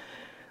them.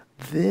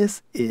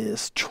 This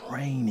is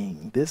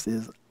training. This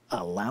is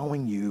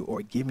allowing you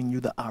or giving you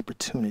the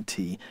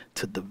opportunity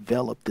to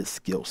develop this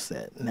skill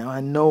set. Now,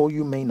 I know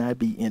you may not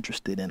be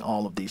interested in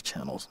all of these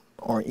channels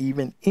or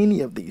even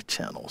any of these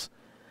channels.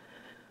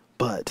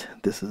 But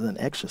this is an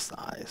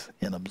exercise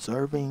in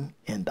observing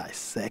and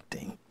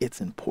dissecting. It's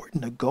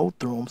important to go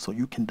through them so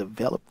you can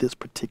develop this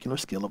particular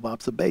skill of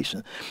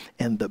observation.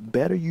 And the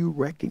better you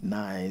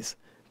recognize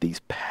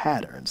these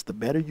patterns, the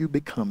better you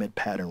become at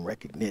pattern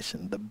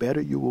recognition, the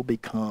better you will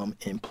become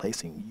in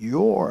placing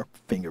your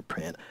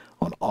fingerprint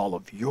on all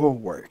of your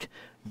work,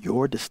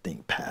 your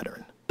distinct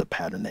pattern, the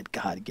pattern that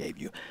God gave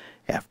you.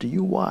 After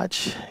you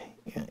watch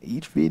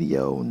Each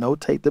video,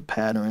 notate the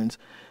patterns,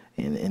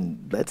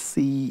 and let's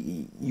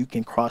see, you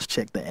can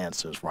cross-check the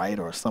answers, right?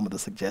 Or some of the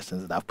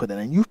suggestions that I've put in.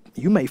 And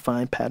you may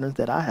find patterns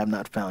that I have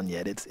not found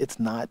yet. It's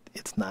not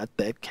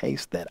that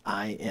case that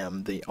I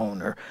am the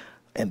owner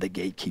and the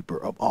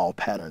gatekeeper of all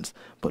patterns.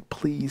 But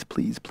please,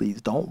 please,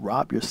 please don't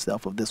rob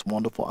yourself of this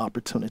wonderful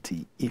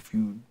opportunity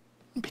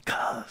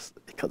because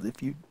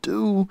if you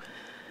do,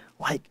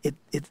 like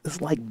it's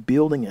like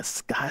building a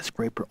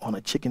skyscraper on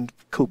a chicken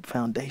coop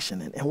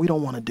foundation, and we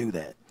don't want to do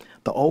that.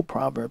 The old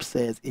proverb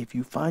says, if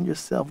you find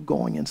yourself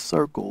going in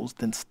circles,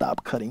 then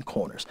stop cutting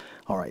corners.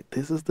 All right,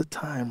 this is the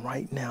time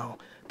right now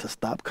to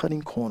stop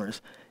cutting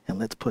corners, and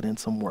let's put in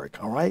some work.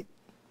 All right,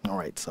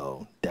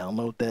 so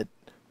download that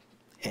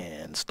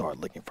and start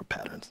looking for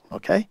patterns.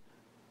 Okay.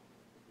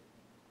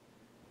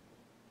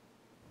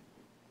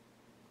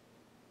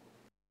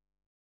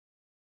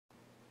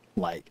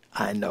 Like,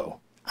 I know.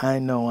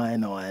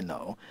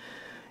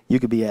 You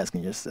could be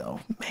asking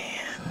yourself,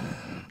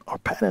 man, are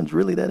patterns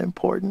really that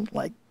important?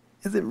 Like,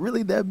 is it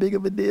really that big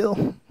of a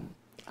deal?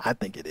 I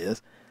think it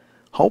is.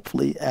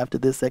 Hopefully, after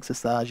this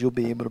exercise, you'll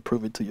be able to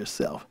prove it to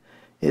yourself.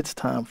 It's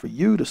time for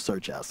you to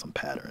search out some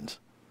patterns.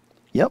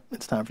 Yep,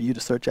 it's time for you to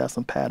search out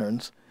some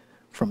patterns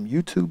from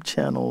YouTube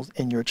channels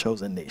in your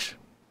chosen niche.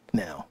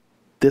 Now,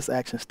 this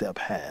action step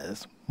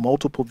has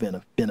multiple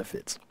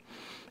benefits.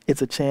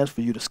 It's a chance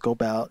for you to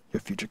scope out your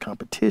future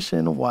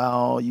competition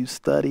while you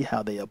study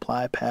how they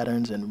apply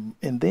patterns and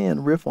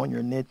then riff on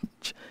your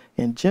niche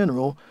in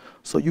general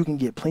so you can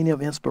get plenty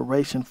of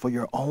inspiration for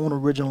your own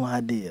original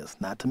ideas.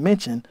 Not to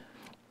mention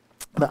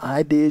the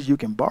ideas you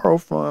can borrow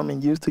from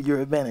and use to your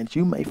advantage.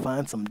 You may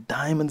find some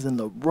diamonds in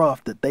the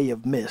rough that they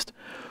have missed.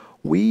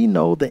 We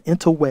know the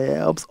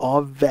interwebs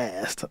are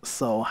vast,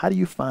 so how do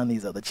you find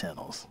these other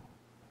channels?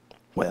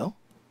 Well,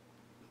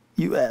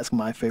 you ask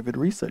my favorite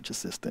research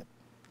assistant.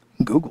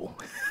 Google.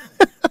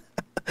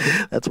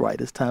 That's right,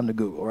 it's time to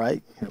Google,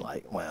 right? You're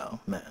like, well,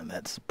 man,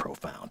 that's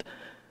profound.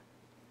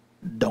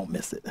 Don't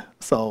miss it.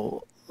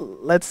 So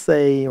let's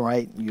say,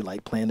 right, you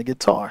like playing the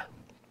guitar.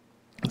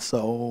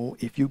 So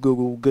if you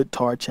Google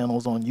guitar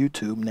channels on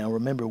YouTube, now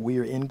remember,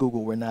 we're in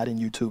Google, we're not in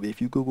YouTube.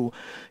 If you Google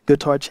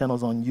guitar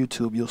channels on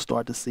YouTube, you'll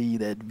start to see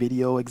that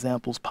video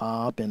examples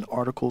pop and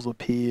articles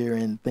appear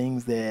and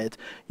things that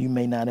you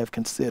may not have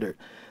considered.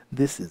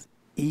 This is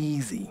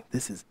easy.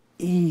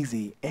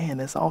 And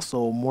it's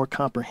also more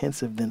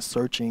comprehensive than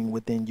searching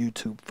within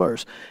YouTube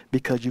first,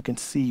 because you can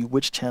see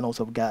which channels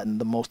have gotten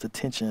the most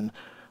attention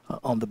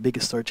on the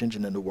biggest search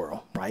engine in the world,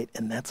 right?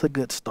 And that's a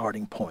good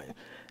starting point.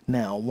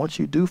 Now, once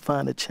you do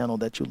find a channel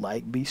that you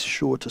like, be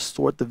sure to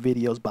sort the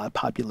videos by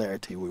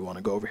popularity. We want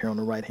to go over here on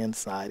the right-hand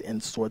side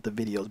and sort the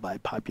videos by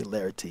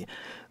popularity.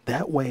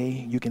 That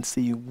way, you can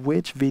see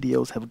which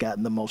videos have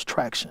gotten the most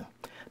traction.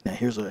 Now,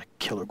 here's a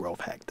killer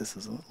growth hack. This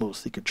is a little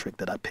secret trick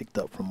that I picked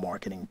up from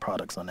marketing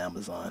products on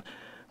Amazon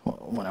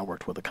when I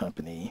worked with a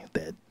company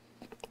that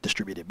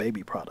distributed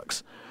baby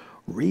products.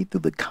 Read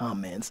through the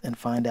comments and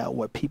find out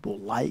what people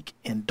like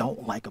and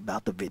don't like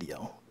about the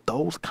video.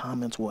 Those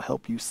comments will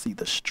help you see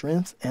the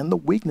strengths and the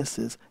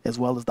weaknesses, as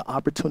well as the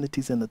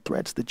opportunities and the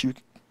threats that you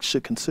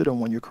should consider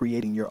when you're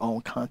creating your own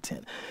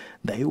content.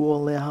 They will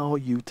allow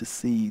you to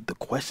see the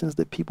questions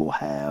that people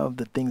have,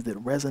 the things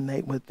that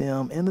resonate with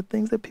them, and the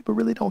things that people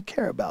really don't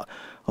care about.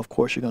 Of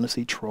course, you're going to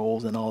see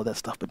trolls and all of that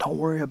stuff, but don't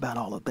worry about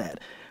all of that.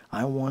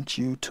 I want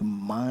you to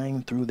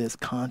mine through this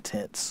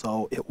content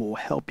so it will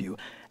help you.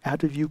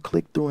 After you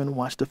click through and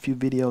watched a few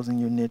videos in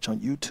your niche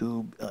on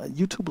YouTube,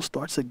 YouTube will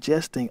start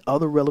suggesting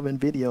other relevant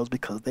videos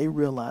because they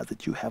realize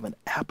that you have an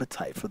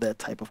appetite for that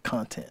type of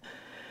content.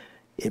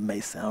 It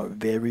may sound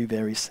very,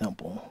 very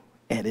simple,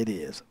 and it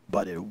is,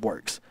 but it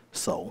works.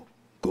 So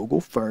Google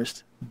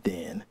first,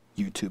 then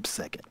YouTube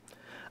second.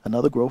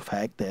 Another growth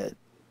hack that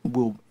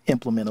we'll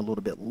implement a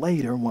little bit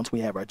later once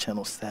we have our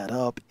channel set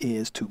up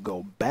is to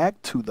go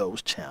back to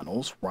those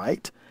channels,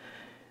 right?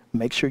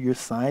 Make sure you're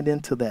signed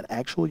into that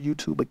actual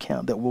YouTube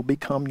account that will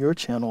become your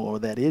channel, or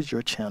that is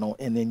your channel,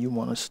 and then you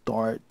want to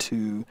start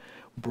to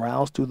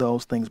browse through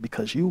those things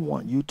because you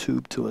want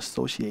YouTube to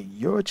associate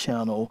your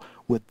channel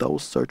with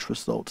those search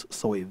results.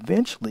 So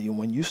eventually,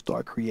 when you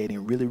start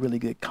creating really, really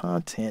good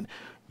content,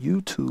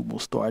 YouTube will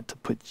start to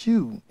put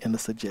you in the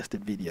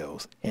suggested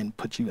videos and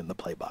put you in the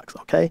play box,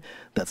 okay?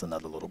 That's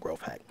another little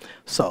growth hack.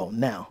 So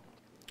now,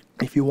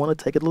 if you want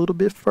to take it a little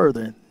bit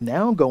further,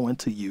 now go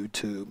into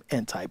YouTube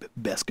and type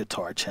best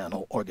guitar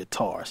channel or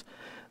guitars.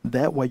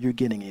 That way you're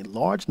getting a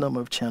large number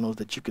of channels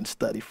that you can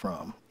study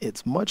from.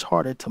 It's much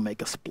harder to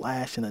make a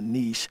splash in a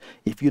niche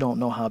if you don't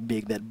know how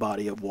big that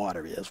body of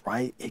water is,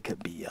 right? It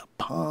could be a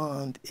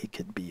pond, it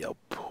could be a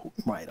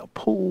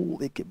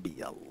pool, it could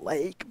be a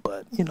lake,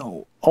 but you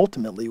know,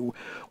 ultimately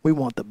we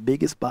want the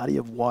biggest body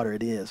of water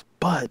it is,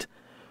 but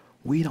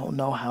we don't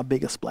know how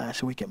big a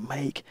splash we can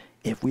make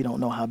if we don't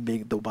know how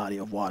big the body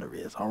of water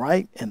is, all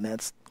right? And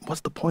that's,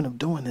 what's the point of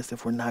doing this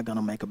if we're not going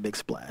to make a big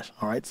splash,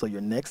 all right? So your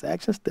next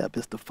action step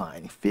is to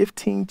find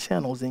 15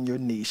 channels in your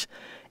niche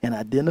and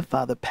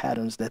identify the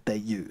patterns that they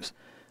use.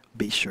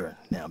 Be sure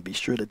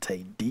to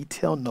take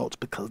detailed notes,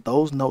 because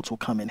those notes will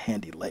come in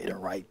handy later,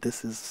 right?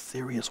 This is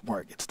serious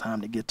work. It's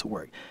time to get to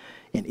work.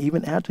 And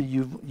even after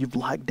you've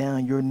locked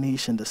down your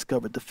niche and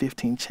discovered the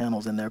 15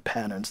 channels and their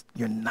patterns,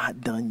 you're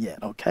not done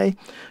yet, okay?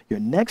 Your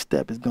next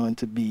step is going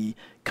to be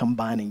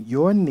combining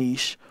your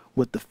niche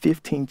with the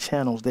 15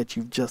 channels that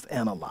you've just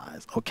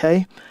analyzed,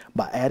 okay?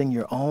 By adding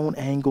your own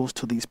angles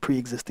to these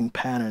pre-existing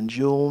patterns,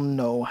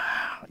 you'll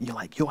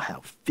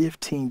have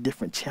 15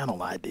 different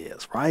channel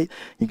ideas, right?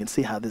 You can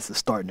see how this is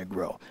starting to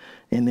grow.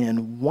 And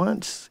then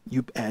once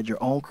you add your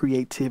own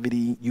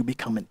creativity, you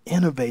become an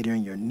innovator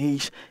in your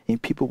niche, and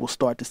people will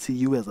start to see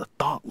you as a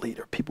thought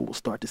leader. People will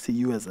start to see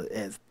you as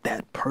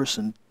that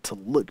person to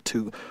look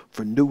to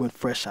for new and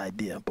fresh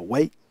idea. But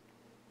wait,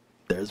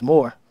 there's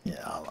more. Yeah,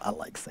 I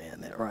like saying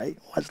that, right?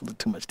 Watched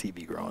too much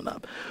TV growing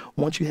up.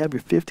 Once you have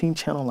your 15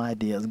 channel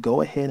ideas, go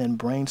ahead and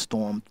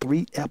brainstorm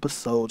 3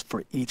 episodes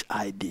for each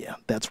idea.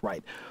 That's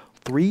right,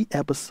 3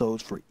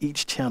 episodes for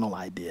each channel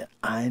idea.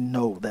 I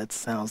know that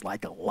sounds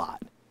like a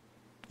lot.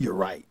 You're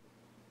right.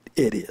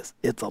 It is.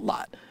 It's a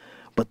lot.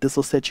 But this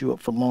will set you up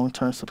for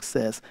long-term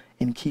success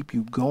and keep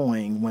you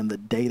going when the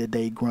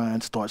day-to-day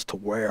grind starts to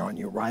wear on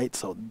you, right?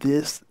 So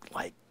this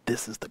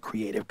is the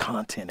creative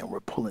content, and we're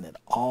pulling it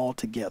all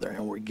together,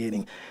 and we're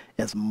getting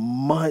as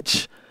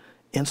much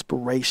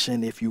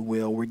inspiration, if you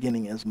will. We're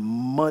getting as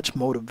much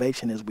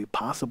motivation as we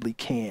possibly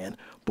can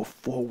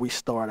before we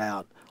start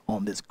out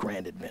on this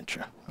grand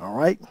adventure. All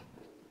right?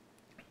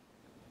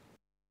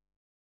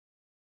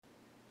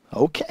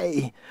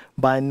 Okay,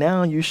 by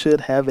now you should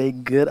have a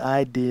good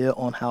idea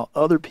on how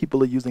other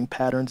people are using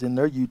patterns in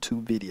their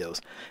YouTube videos,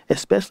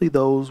 especially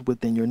those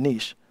within your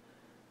niche.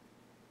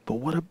 But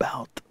what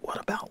about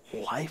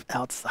life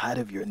outside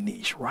of your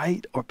niche,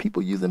 right? Are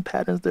people using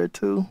patterns there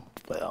too?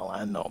 Well,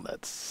 I know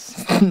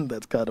that's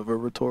that's kind of a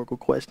rhetorical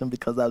question,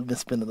 because I've been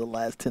spending the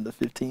last 10 to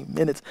 15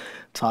 minutes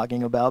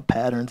talking about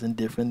patterns in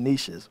different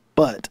niches.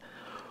 But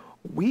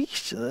we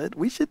should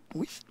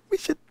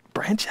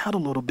branch out a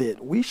little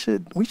bit. We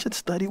should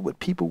study what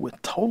people with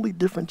totally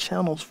different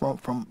channels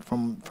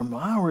from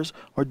ours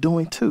are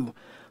doing too.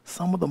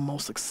 Some of the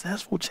most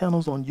successful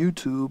channels on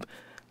YouTube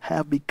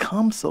have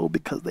become so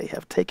because they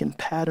have taken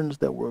patterns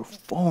that were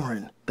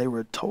foreign. They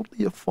were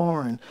totally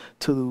foreign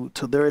to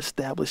their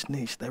established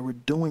niche. They were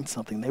doing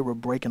something. They were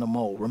breaking a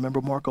mold. Remember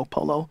Marco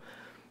Polo?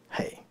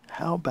 Hey,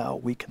 how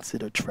about we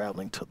consider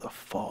traveling to the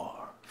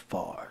far,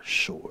 far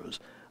shores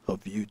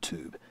of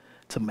YouTube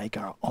to make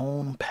our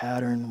own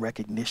pattern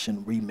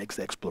recognition remix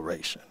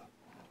exploration?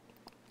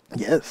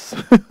 Yes.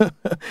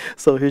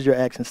 So here's your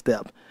action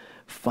step.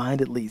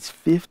 Find at least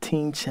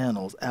 15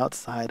 channels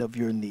outside of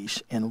your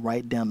niche and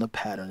write down the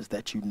patterns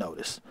that you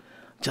notice.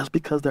 Just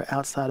because they're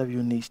outside of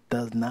your niche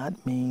does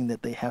not mean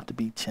that they have to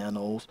be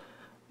channels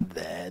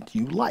that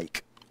you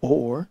like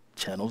or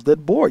channels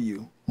that bore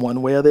you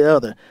one way or the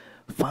other.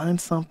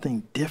 Find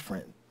something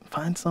different.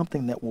 Find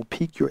something that will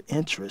pique your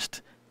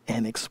interest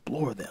and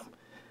explore them.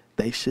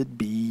 They should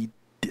be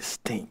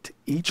distinct.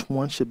 Each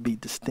one should be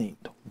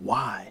distinct.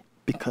 Why?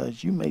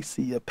 Because you may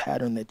see a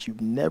pattern that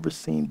you've never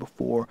seen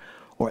before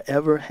or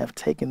ever have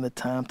taken the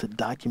time to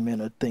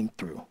document or think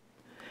through.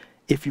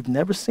 If you've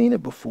never seen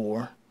it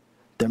before,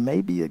 there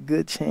may be a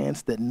good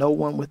chance that no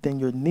one within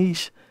your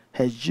niche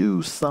has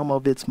used some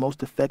of its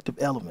most effective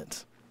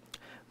elements.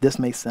 This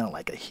may sound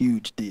like a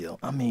huge deal.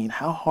 I mean,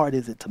 how hard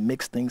is it to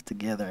mix things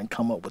together and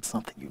come up with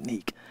something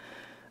unique?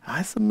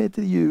 I submit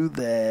to you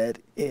that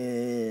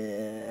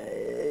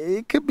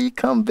it could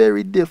become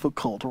very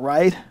difficult,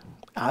 right?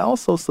 I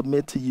also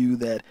submit to you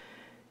that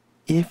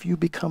if you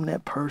become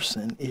that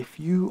person, if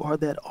you are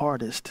that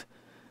artist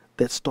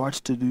that starts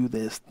to do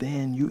this,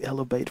 then you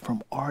elevate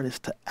from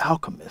artist to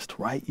alchemist,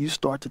 right? You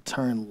start to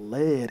turn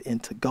lead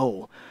into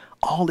gold.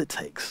 All it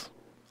takes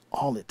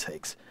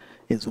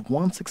is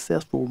one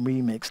successful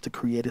remix to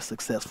create a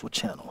successful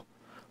channel.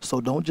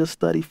 So don't just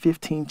study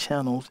 15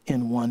 channels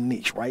in one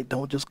niche, right?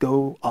 Don't just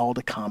go all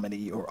the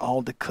comedy or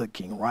all the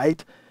cooking,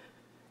 right?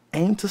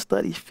 Aim to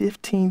study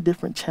 15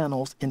 different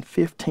channels in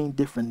 15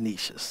 different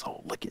niches.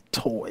 So look at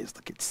toys,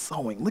 look at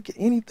sewing, look at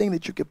anything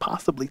that you could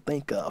possibly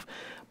think of.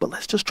 But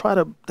let's try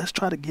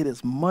to get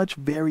as much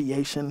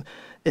variation,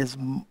 as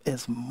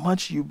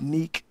much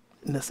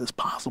uniqueness as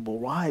possible.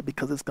 Why?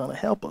 Because it's going to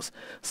help us.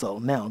 So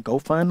now go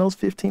find those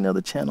 15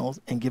 other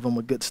channels and give them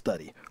a good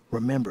study.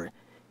 Remember,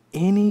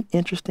 any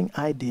interesting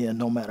idea,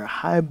 no matter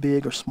how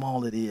big or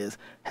small it is,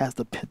 has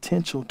the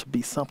potential to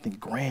be something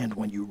grand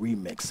when you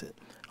remix it.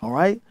 All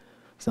right?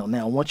 So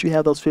now once you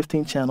have those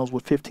 15 channels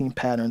with 15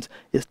 patterns,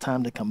 it's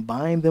time to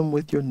combine them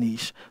with your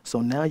niche. So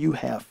now you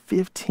have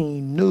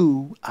 15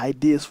 new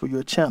ideas for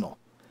your channel.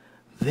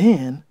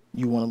 Then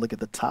you want to look at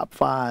the top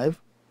five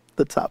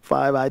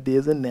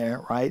ideas in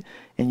there, right?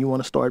 And you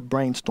want to start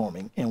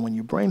brainstorming. And when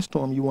you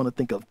brainstorm, you want to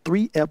think of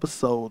 3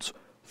 episodes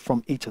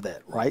from each of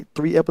that, right?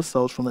 3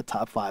 episodes from the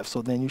top 5.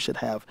 So then you should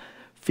have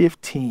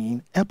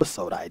 15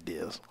 episode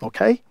ideas,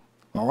 okay?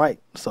 All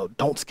right, so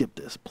don't skip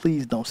this.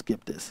 Please don't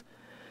skip this.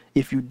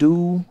 If you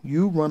do,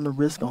 you run the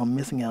risk on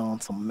missing out on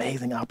some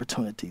amazing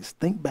opportunities.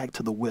 Think back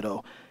to The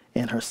Widow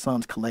and her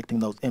sons collecting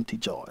those empty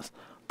jars.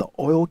 The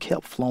oil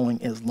kept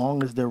flowing as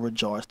long as there were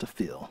jars to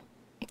fill.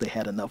 They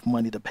had enough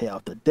money to pay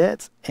off their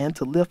debts and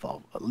to live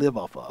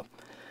off of.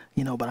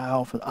 But I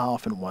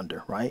often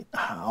wonder, right?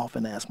 I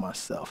often ask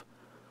myself,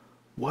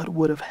 what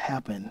would have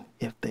happened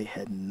if they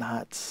had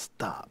not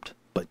stopped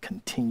but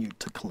continued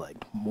to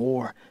collect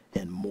more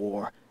and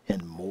more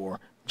and more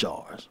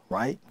jars,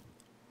 right?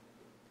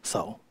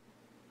 So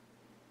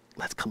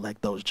let's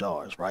collect those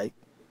jars, right?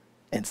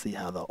 And see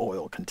how the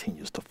oil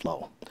continues to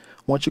flow.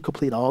 Once you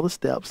complete all the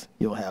steps,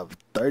 you'll have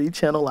 30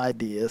 channel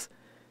ideas,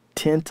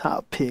 10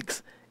 top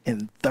picks,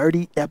 and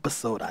 30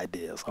 episode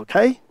ideas,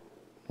 okay?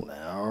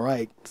 All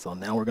right, so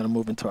now we're going to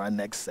move into our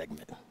next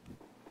segment.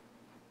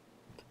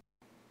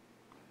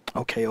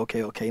 Okay.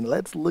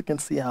 Let's look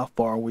and see how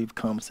far we've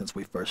come since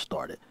we first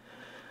started.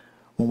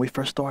 When we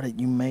first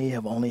started, you may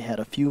have only had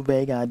a few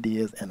vague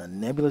ideas and a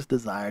nebulous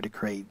desire to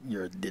create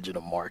your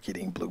digital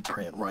marketing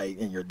blueprint, right,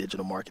 and your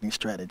digital marketing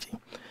strategy.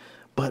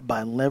 But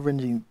by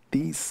leveraging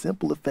these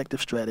simple, effective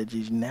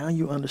strategies, now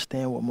you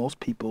understand what most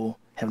people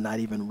have not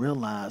even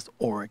realized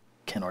or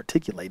can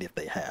articulate if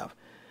they have.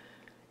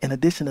 In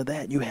addition to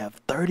that, you have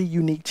 30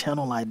 unique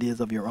channel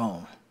ideas of your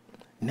own.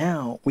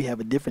 Now we have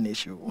a different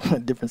issue, a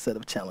different set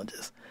of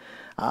challenges.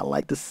 I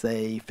like to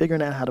say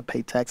figuring out how to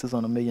pay taxes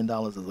on $1 million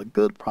is a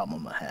good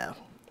problem to have,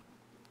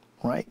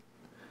 right?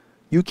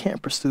 You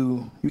can't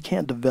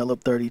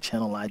develop 30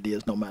 channel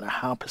ideas no matter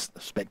how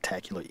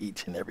spectacular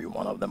each and every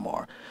one of them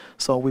are.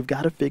 So we've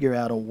got to figure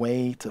out a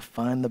way to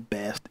find the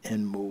best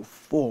and move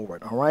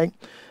forward, all right?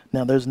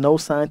 Now, there's no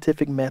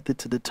scientific method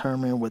to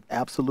determine with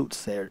absolute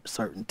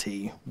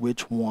certainty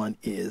which one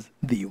is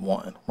the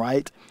one,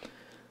 right?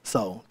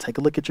 So take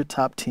a look at your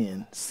top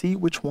 10. See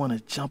which one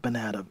is jumping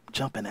out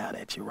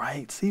at you,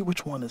 right? See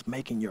which one is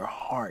making your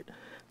heart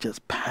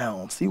just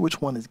pound. See which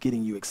one is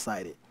getting you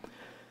excited.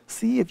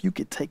 See if you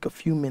could take a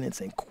few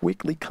minutes and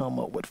quickly come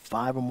up with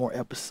 5 or more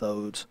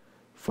episodes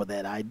for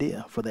that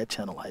idea, for that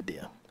channel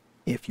idea.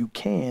 If you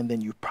can,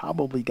 then you've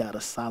probably got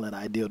a solid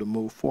idea to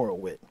move forward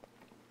with.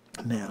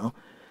 Now,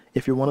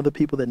 if you're one of the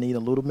people that need a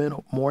little bit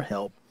more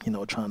help,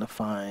 trying to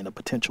find a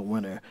potential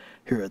winner,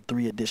 here are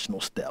 3 additional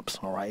steps,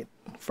 all right?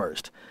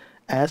 First,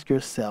 ask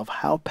yourself,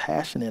 how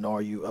passionate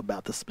are you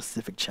about the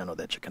specific channel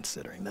that you're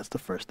considering? That's the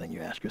first thing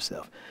you ask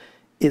yourself.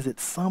 Is it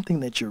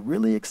something that you're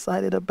really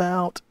excited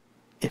about?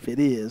 If it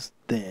is,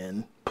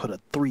 then put a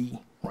 3,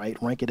 right?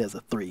 Rank it as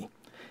a 3.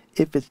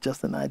 If it's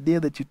just an idea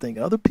that you think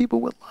other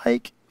people would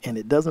like and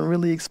it doesn't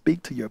really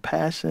speak to your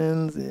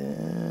passions,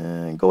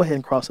 go ahead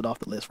and cross it off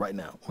the list right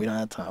now. We don't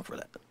have time for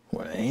that.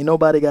 Ain't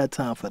nobody got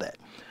time for that.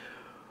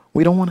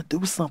 We don't want to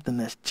do something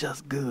that's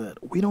just good.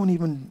 We don't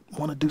even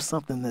want to do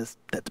something that's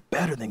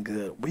better than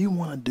good. We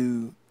want to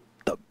do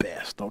the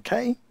best,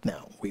 okay?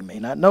 Now, we may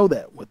not know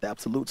that with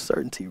absolute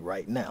certainty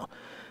right now.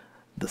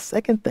 The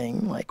second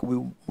thing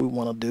we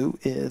want to do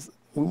is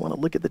we want to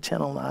look at the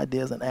channel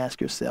ideas and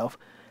ask yourself,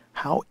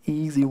 how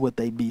easy would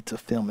they be to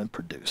film and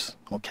produce,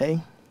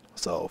 okay?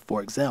 So,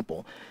 for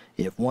example,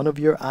 if one of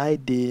your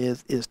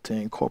ideas is to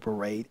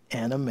incorporate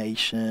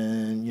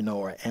animation,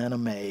 or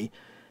anime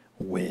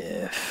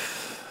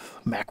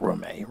with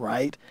macrame,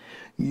 right?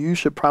 You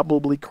should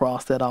probably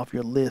cross that off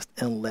your list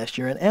unless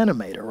you're an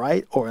animator,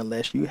 right? Or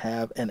unless you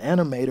have an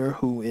animator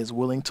who is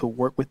willing to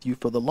work with you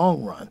for the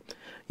long run.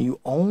 You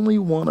only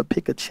want to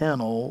pick a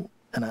channel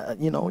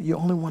and, you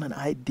only want an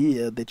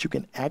idea that you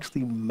can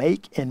actually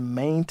make and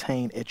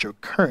maintain at your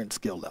current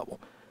skill level.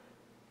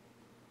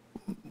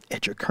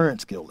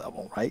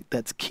 Right?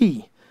 That's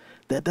key.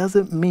 That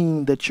doesn't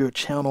mean that your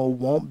channel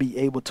won't be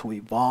able to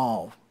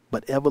evolve,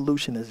 but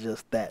evolution is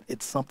just that.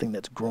 It's something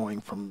that's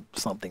growing from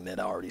something that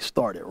already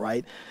started,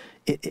 right?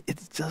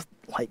 It's just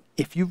like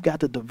if you've got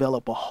to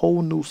develop a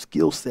whole new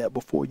skill set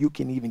before you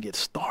can even get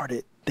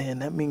started, then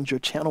that means your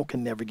channel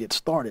can never get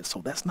started.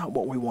 So that's not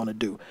what we want to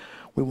do.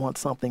 We want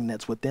something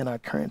that's within our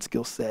current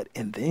skill set,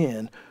 and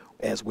then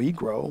as we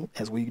grow,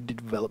 as we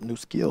develop new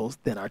skills,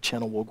 then our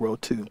channel will grow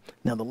too.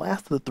 Now, the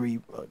last of the 3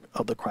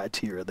 of the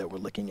criteria that we're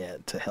looking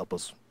at to help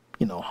us,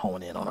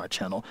 hone in on our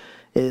channel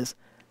is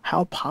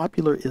how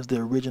popular is the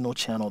original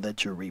channel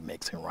that you're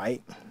remixing,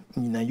 right?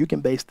 Now, you can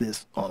base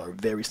this on a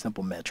very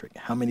simple metric.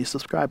 How many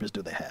subscribers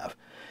do they have?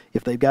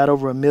 If they've got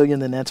over 1 million,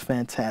 then that's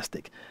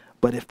fantastic.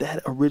 But if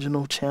that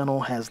original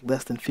channel has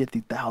less than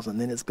 50,000,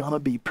 then it's going to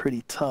be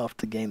pretty tough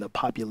to gain the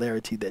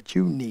popularity that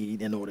you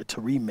need in order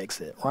to remix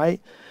it, right?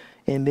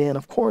 And then,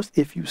 of course,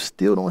 if you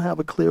still don't have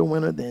a clear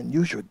winner, then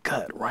use your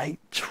gut, right?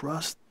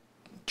 Trust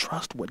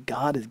what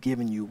God has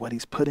given you, what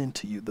he's put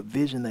into you, the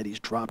vision that he's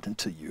dropped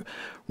into you,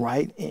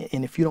 right?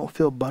 And if you don't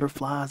feel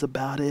butterflies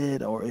about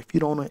it, or if you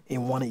don't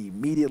want to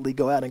immediately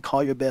go out and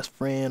call your best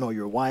friend or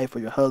your wife or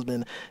your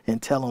husband and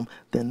tell them,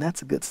 then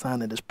that's a good sign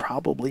that it's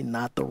probably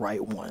not the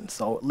right one.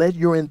 So let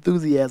your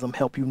enthusiasm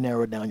help you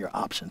narrow down your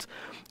options.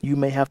 You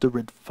may have to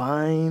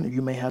refine,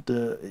 you may have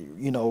to,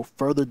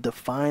 further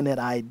define that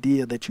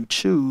idea that you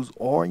choose,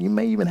 or you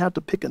may even have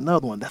to pick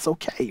another one. That's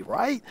okay,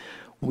 right?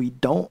 We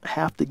don't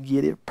have to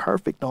get it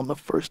perfect on the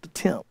first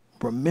attempt.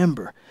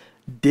 Remember,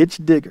 ditch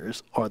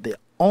diggers are the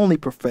only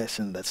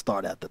profession that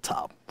start at the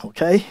top,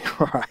 okay?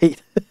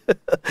 Right?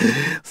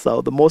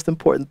 So the most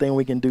important thing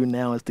we can do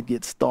now is to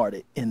get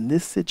started. In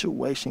this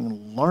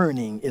situation,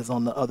 learning is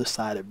on the other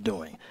side of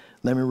doing.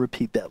 Let me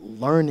repeat that.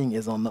 Learning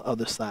is on the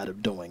other side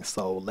of doing.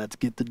 So let's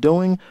get to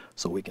doing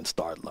so we can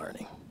start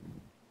learning.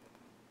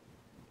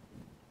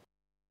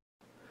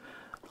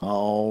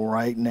 All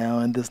right, now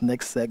in this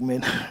next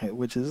segment,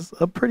 which is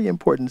a pretty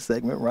important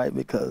segment, right?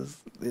 Because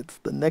it's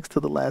the next to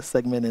the last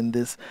segment in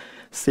this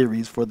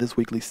series for this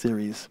weekly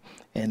series,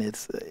 and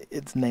it's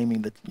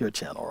naming your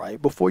channel, right?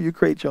 Before you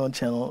create your own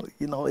channel,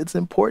 it's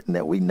important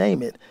that we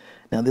name it.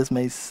 Now, this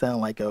may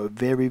sound like a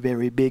very,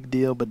 very big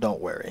deal, but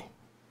don't worry.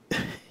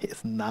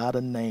 It's not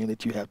a name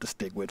that you have to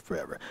stick with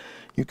forever.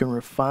 You can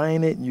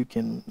refine it, you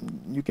can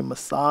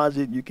massage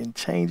it, you can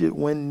change it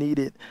when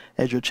needed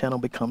as your channel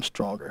becomes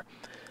stronger.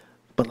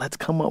 But let's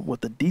come up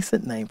with a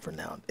decent name for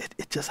now.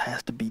 It just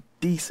has to be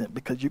decent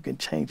because you can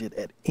change it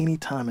at any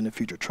time in the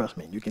future. Trust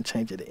me, you can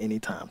change it at any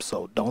time.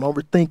 So don't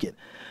overthink it.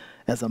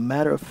 As a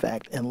matter of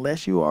fact,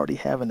 unless you already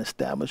have an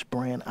established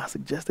brand, I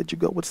suggest that you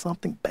go with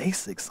something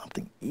basic,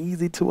 something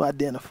easy to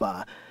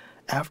identify.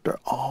 After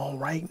all,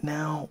 right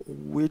now,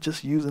 we're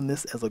just using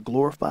this as a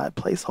glorified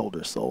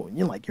placeholder. So,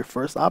 like your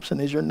first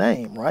option is your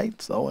name, right?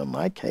 So in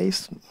my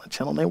case, my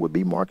channel name would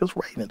be Marcus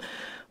Raven.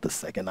 The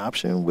second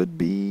option would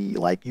be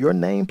like your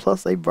name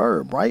plus a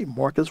verb, right?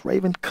 Marcus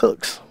Raven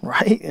Cooks,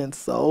 right? And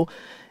so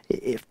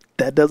if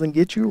that doesn't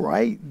get you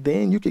right,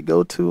 then you could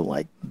go to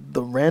like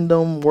the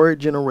random word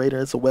generator.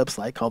 It's a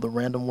website called the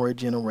random word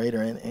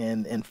generator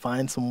and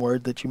find some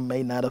words that you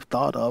may not have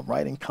thought of,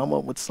 right? And come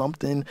up with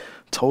something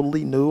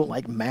totally new,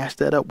 like mash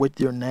that up with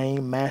your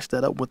name, mash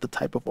that up with the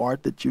type of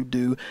art that you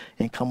do,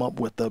 and come up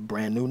with a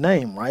brand new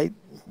name, right?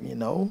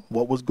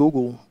 What was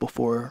Google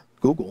before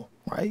Google,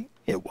 right?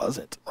 It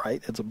wasn't,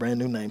 right? It's a brand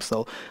new name.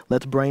 So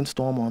let's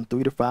brainstorm on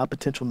 3 to 5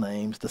 potential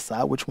names,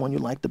 decide which one you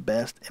like the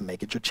best, and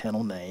make it your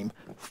channel name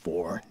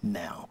for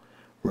now.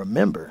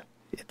 Remember,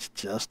 it's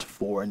just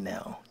for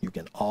now. You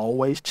can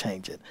always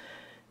change it.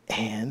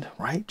 And,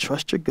 right,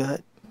 trust your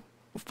gut,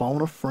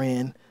 phone a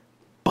friend,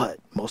 but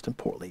most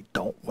importantly,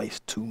 don't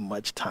waste too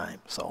much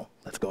time. So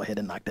let's go ahead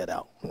and knock that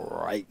out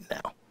right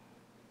now.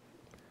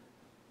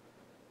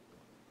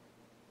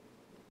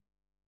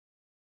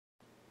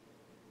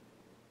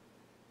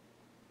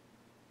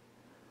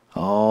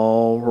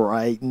 All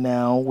right,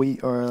 now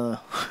we're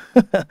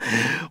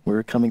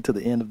coming to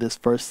the end of this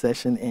first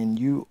session, and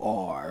you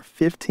are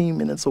 15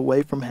 minutes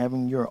away from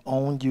having your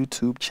own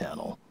YouTube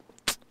channel.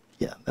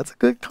 Yeah, that's a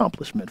good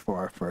accomplishment for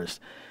our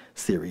first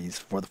series,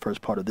 for the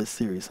first part of this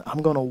series.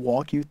 I'm going to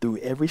walk you through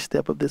every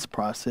step of this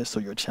process so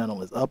your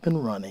channel is up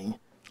and running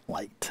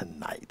like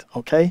tonight,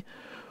 okay?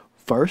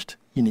 First,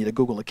 you need a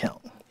Google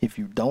account. If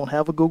you don't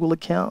have a Google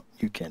account,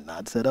 you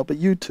cannot set up a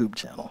YouTube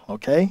channel,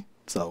 okay?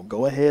 So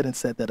go ahead and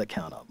set that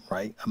account up,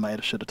 right? I might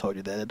have should have told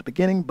you that at the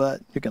beginning,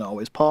 but you can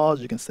always pause.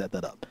 You can set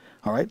that up.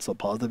 All right, so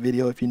pause the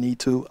video if you need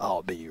to.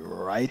 I'll be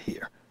right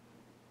here.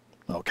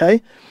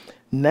 Okay,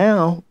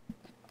 now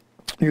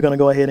you're going to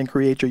go ahead and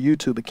create your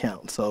YouTube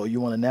account. So you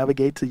want to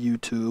navigate to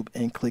YouTube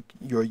and click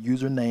your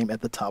username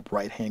at the top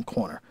right-hand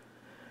corner.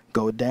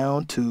 Go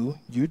down to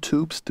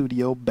YouTube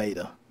Studio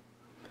Beta.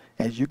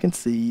 As you can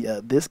see,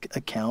 this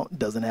account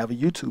doesn't have a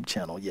YouTube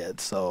channel yet,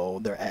 so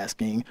they're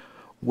asking,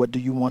 what do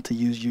you want to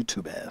use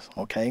YouTube as?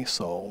 Okay,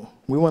 so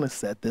we want to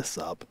set this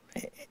up,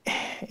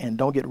 and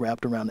don't get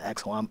wrapped around the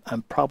axle.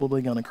 I'm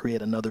probably going to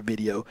create another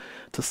video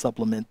to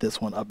supplement this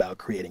one about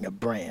creating a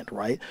brand,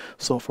 right?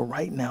 So for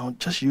right now,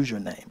 just use your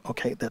name,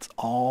 okay? That's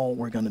all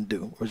we're going to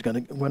do. We're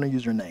going to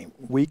use your name.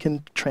 We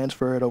can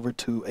transfer it over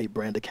to a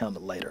brand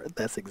account later.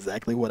 That's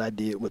exactly what I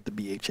did with the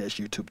BHS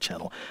YouTube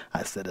channel.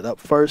 I set it up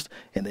first,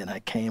 and then I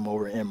came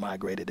over and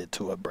migrated it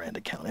to a brand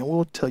account, and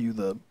we'll tell you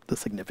the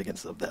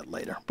significance of that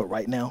later. But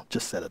right now,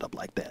 just set it up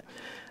like that.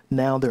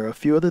 Now, there are a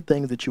few other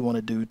things that you want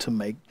to do to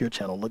make your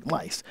channel look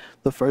nice.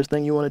 The first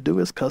thing you want to do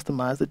is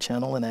customize the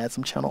channel and add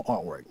some channel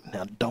artwork.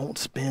 Now, don't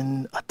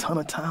spend a ton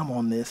of time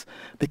on this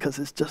because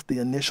it's just the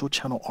initial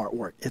channel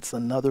artwork. It's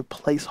another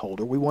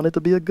placeholder. We want it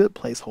to be a good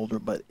placeholder,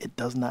 but it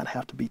does not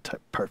have to be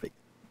perfect.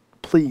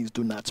 Please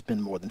do not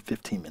spend more than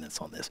 15 minutes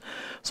on this.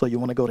 So you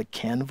want to go to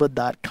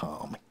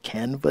canva.com,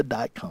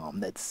 canva.com,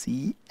 that's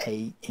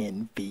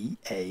canva.com,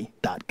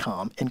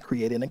 and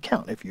create an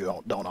account if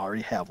you don't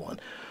already have one.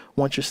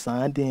 Once you're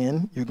signed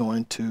in, you're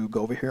going to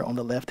go over here on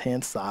the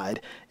left-hand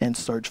side and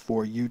search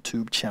for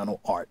YouTube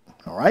channel art.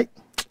 All right,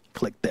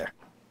 click there.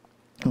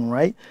 All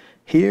right,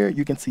 here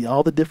you can see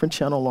all the different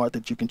channel art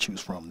that you can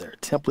choose from. There are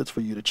templates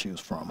for you to choose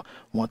from.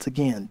 Once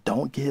again,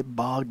 don't get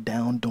bogged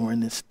down during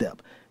this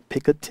step.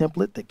 Pick a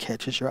template that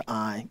catches your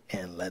eye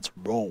and let's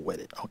roll with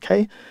it,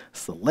 okay?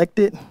 Select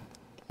it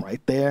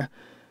right there.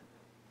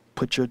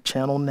 Put your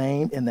channel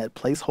name in that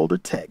placeholder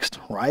text,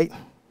 right?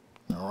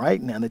 All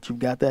right, now that you've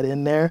got that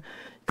in there,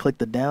 click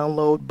the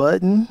download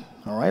button,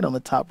 all right, on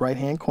the top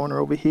right-hand corner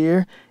over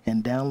here,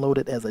 and download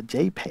it as a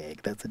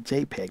JPEG. That's a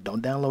JPEG.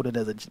 Don't download it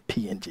as a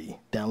PNG.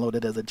 Download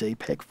it as a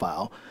JPEG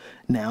file.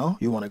 Now,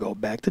 you want to go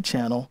back to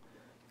channel,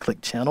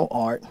 click channel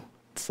art,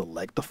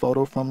 select the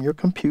photo from your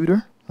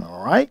computer.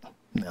 All right.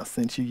 Now,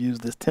 since you use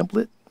this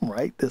template,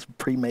 right, this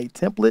pre-made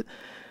template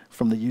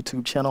from the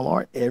YouTube channel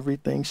art,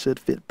 everything should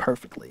fit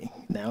perfectly.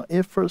 Now,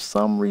 if for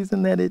some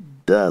reason that it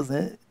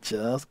doesn't,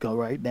 just go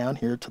right down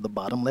here to the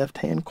bottom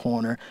left-hand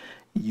corner,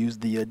 use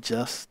the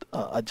adjust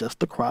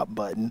the crop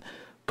button,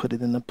 put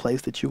it in the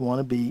place that you want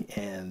to be,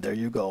 and there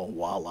you go,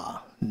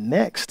 voila.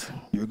 Next,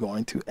 you're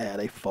going to add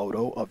a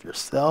photo of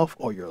yourself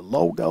or your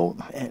logo,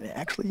 and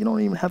actually you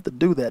don't even have to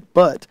do that,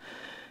 but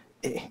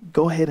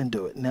go ahead and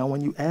do it. Now,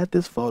 when you add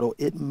this photo,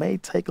 it may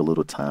take a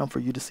little time for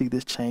you to see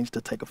this change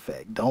to take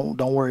effect. Don't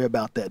worry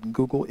about that.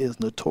 Google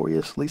is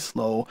notoriously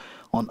slow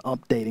on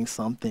updating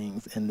some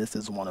things, and this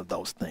is one of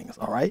those things.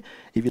 All right.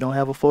 If you don't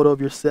have a photo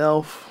of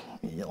yourself,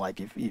 like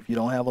if you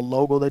don't have a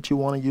logo that you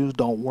want to use,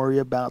 don't worry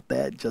about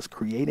that. Just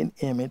create an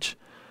image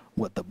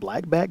with the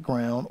black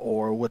background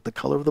or with the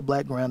color of the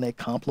background that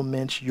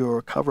complements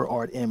your cover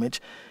art image.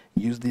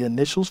 Use the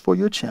initials for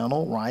your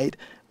channel, right,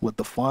 with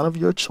the font of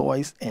your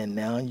choice, and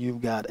now you've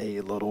got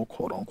a little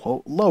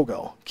quote-unquote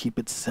logo. Keep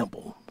it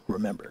simple.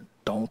 Remember,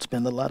 don't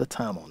spend a lot of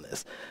time on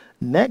this.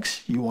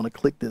 Next, you want to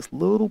click this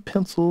little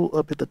pencil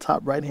up at the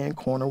top right-hand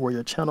corner where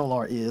your channel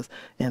art is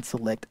and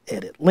select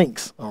Edit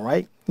Links, all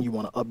right? You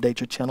want to update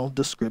your channel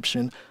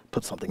description,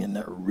 put something in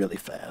there really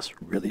fast,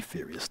 really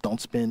furious.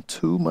 Don't spend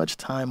too much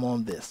time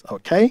on this,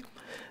 okay?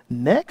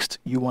 Next,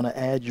 you want to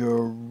add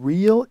your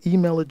real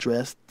email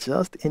address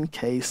just in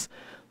case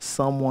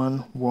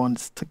someone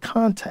wants to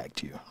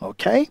contact you,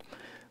 okay?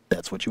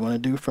 That's what you want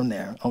to do from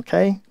there,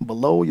 okay?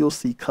 Below, you'll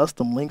see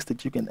custom links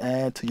that you can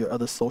add to your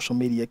other social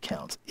media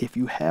accounts. If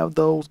you have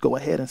those, go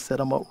ahead and set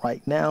them up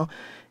right now.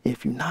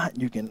 If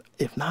not, you can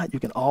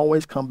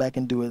always come back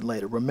and do it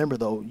later. Remember,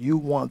 though, you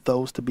want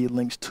those to be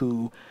links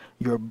to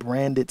your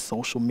branded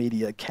social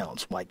media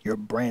accounts, like your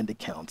brand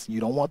accounts. You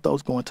don't want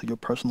those going to your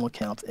personal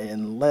accounts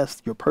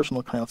unless your personal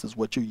accounts is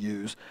what you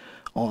use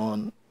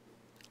on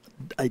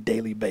a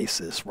daily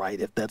basis, right?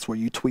 If that's where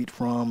you tweet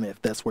from,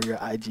 if that's where your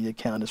IG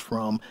account is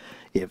from,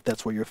 if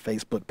that's where your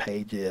Facebook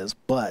page is.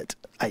 But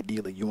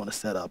ideally, you want to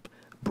set up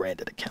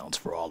branded accounts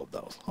for all of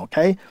those,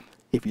 okay?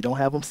 If you don't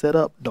have them set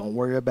up, don't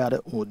worry about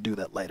it. We'll do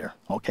that later.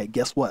 Okay,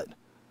 guess what?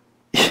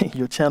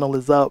 Your channel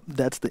is up.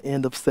 That's the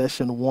end of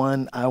session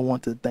 1. I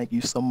want to thank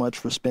you so much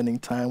for spending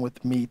time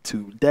with me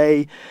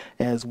today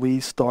as we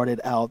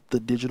started out the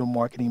Digital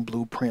Marketing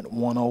Blueprint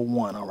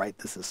 101. All right,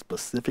 this is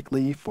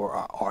specifically for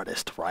our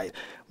artists, right?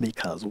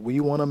 Because we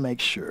want to make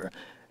sure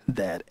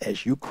that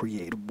as you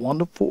create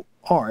wonderful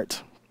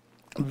art,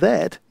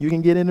 that you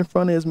can get it in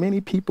front of as many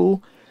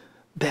people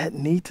that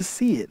need to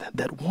see it,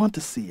 that want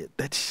to see it,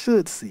 that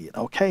should see it,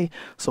 okay?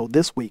 So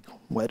this week,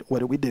 what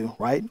did we do,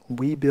 right?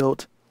 We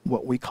built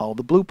what we call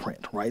the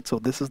blueprint, right? So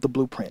this is the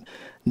blueprint.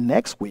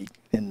 Next week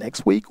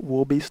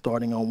we'll be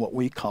starting on what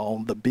we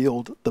call the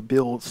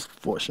builds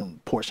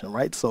portion,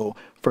 right? So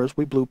first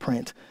we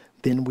blueprint,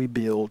 then we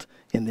build,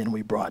 and then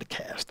we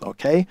broadcast,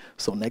 okay?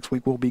 So next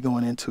week we'll be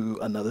going into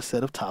another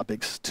set of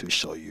topics to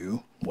show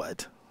you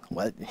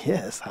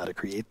how to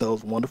create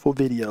those wonderful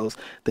videos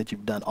that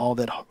you've done all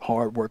that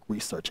hard work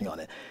researching on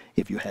it.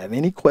 If you have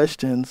any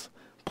questions,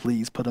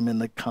 please put them in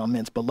the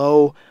comments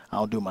below.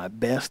 I'll do my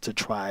best to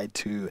try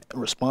to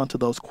respond to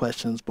those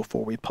questions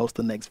before we post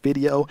the next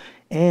video,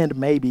 and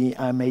maybe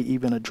I may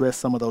even address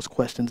some of those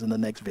questions in the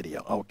next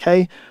video,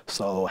 okay?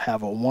 So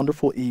have a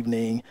wonderful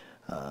evening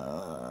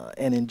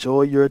and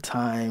enjoy your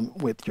time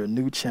with your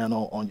new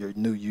channel on your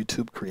new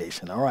YouTube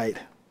creation. All right.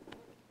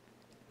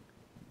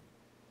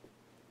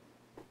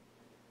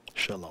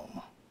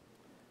 Shalom.